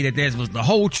want to say that that was the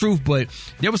whole truth, but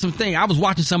there was some things. I was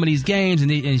watching some of these games,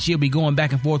 and she'll be going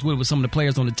back and forth with some of the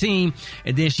players on the team,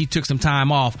 and then she took some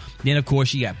time off. Then, of course,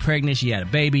 she got pregnant. She had a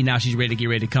baby. Now she's ready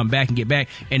to come back and get back,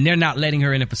 and they're not letting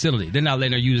her in the facility. They're not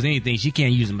letting her use anything. She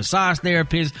can't use a massage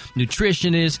therapist,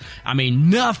 nutritionist,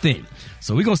 nothing.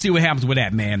 So we're going to see what happens with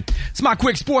that, man. It's my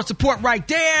quick sports report right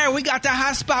there. We got the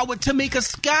hot spot with Tamika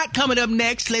Scott coming up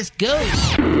next. Let's go.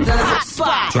 The hot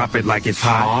spot. Drop it like it's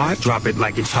hot. Drop it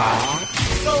like it's hot.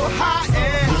 So hot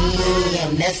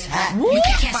and that's hot. You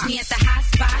can catch me at the hot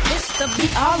spot. It's the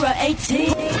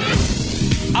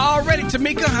BR18. Already,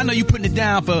 Tamika, I know you putting it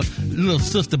down for little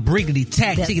sister Briggity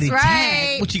Tack. That's Tiggity right.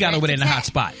 Tack. What you got over there in the hot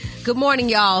spot? Good morning,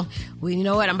 y'all. Well, you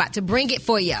know what? I'm about to bring it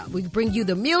for you. We bring you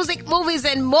the music, movies,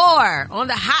 and more on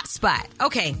the hot spot.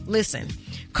 Okay, listen.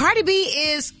 Cardi B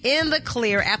is in the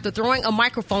clear after throwing a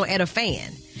microphone at a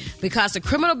fan because the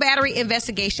criminal battery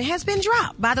investigation has been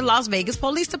dropped by the Las Vegas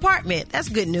Police Department. That's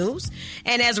good news.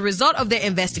 And as a result of their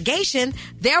investigation,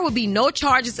 there will be no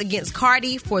charges against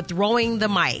Cardi for throwing the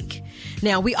mic.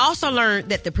 Now, we also learned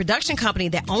that the production company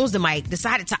that owns the mic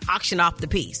decided to auction off the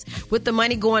piece, with the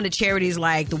money going to charities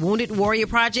like the Wounded Warrior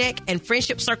Project and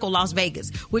Friendship Circle Las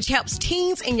Vegas, which helps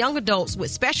teens and young adults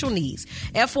with special needs.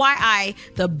 FYI,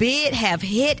 the bid have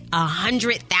hit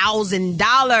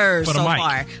 $100,000 so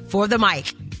far for the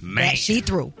mic that she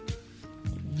threw.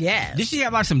 Yeah. Did she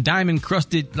have like some diamond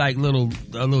crusted little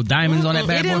diamonds on that bad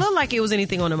boy? It didn't look like it was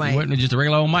anything on the mic. Wasn't it just a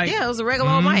regular old mic? Yeah, it was a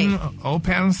regular old mic. Old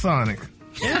Panasonic.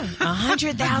 Yeah,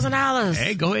 $100,000.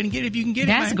 Hey, go ahead and get it if you can get it.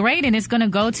 That's great, and it's going to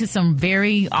go to some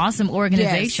very awesome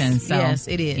organizations. Yes,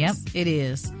 it is. Yep. It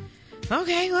is.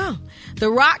 Okay, well,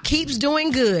 The Rock keeps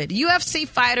doing good. UFC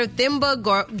fighter Thimba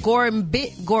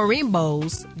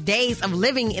Gorimbo's days of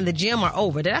living in the gym are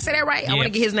over. Did I say that right? Yeah. I want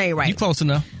to get his name right. You close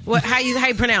enough. What? How you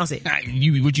pronounce it?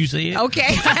 What you said?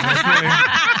 Okay.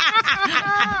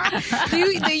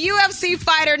 The UFC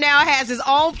fighter now has his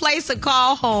own place to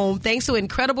call home thanks to an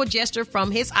incredible gesture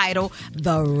from his idol,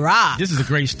 The Rock. This is a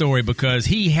great story because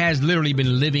he has literally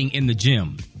been living in the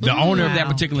gym. The owner of that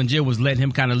particular gym was letting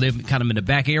him kind of live in the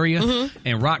back area,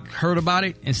 and Rock heard about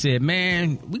it and said,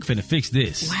 "Man, we finna fix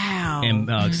this." Wow!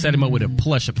 And set him up with a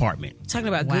plush apartment. Talking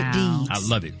about good deeds. I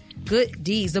love it. Good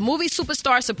deeds. The movie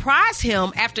superstar surprised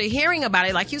him after hearing about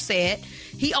it. Like you said,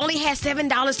 he only had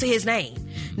 $7 to his name.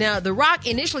 Now, The Rock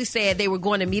initially said they were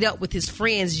going to meet up with his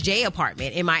friend's Jay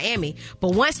apartment in Miami,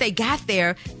 but once they got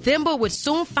there, Thimba would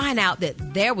soon find out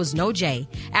that there was no Jay.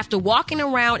 After walking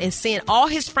around and seeing all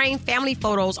his framed family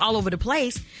photos all over the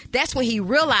place, that's when he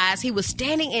realized he was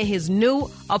standing in his new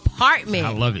apartment.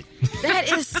 I love it.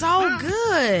 That is so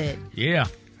good. Yeah.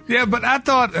 Yeah, but I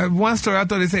thought, one story, I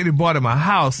thought they said they bought him a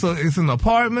house, so it's an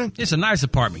apartment? It's a nice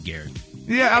apartment, Gary.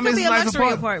 Yeah, it could be a nice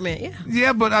luxury apartment. Yeah.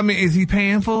 Yeah, but is he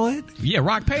paying for it? Yeah,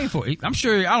 Rock paid for it. I'm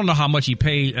sure. I don't know how much he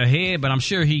paid ahead, but I'm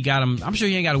sure he got him. I'm sure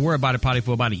he ain't got to worry about it probably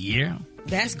for about a year.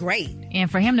 That's great. And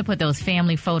for him to put those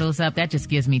family photos up, that just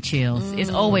gives me chills. It's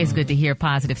always good to hear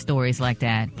positive stories like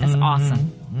that. That's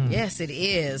awesome. Yes, it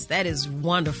is. That is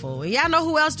wonderful. Y'all know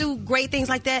who else do great things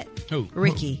like that? Who?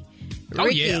 Rickey. Oh,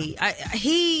 Rickey, yeah.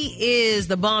 He is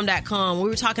the bomb.com. We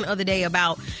were talking the other day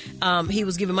about he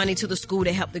was giving money to the school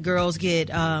to help the girls get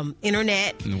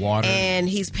internet and water, and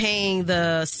he's paying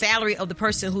the salary of the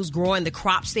person who's growing the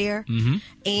crops there,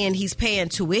 and he's paying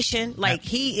tuition. Like,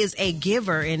 he is a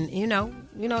giver, and you know,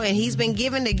 and he's been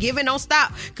giving. The giving don't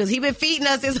stop because he's been feeding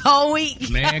us this whole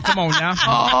week. Man, come on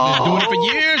now. Been doing it for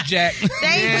years, Jack.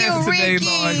 Thank you,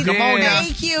 Rickey. Come on now.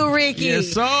 Thank you, Rickey. Yes,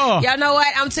 sir. Y'all know what?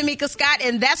 I'm Tamika Scott,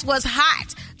 and that's what's hot.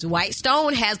 Dwight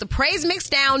Stone has the praise mix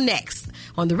down next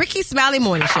on the Rickey Smiley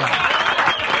Morning Show.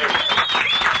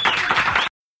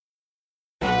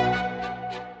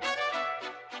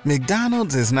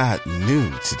 McDonald's is not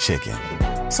new to chicken.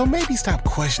 So maybe stop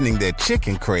questioning their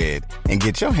chicken cred and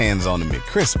get your hands on the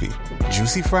McCrispy.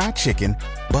 Juicy fried chicken,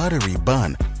 buttery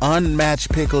bun,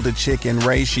 unmatched pickle to chicken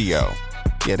ratio.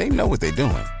 Yeah, they know what they're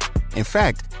doing. In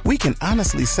fact, we can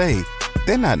honestly say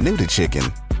they're not new to chicken.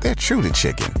 They're true to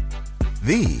chicken.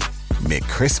 The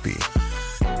McCrispy.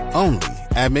 Only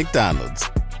at McDonald's.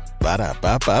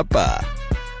 Ba-da-ba-ba-ba.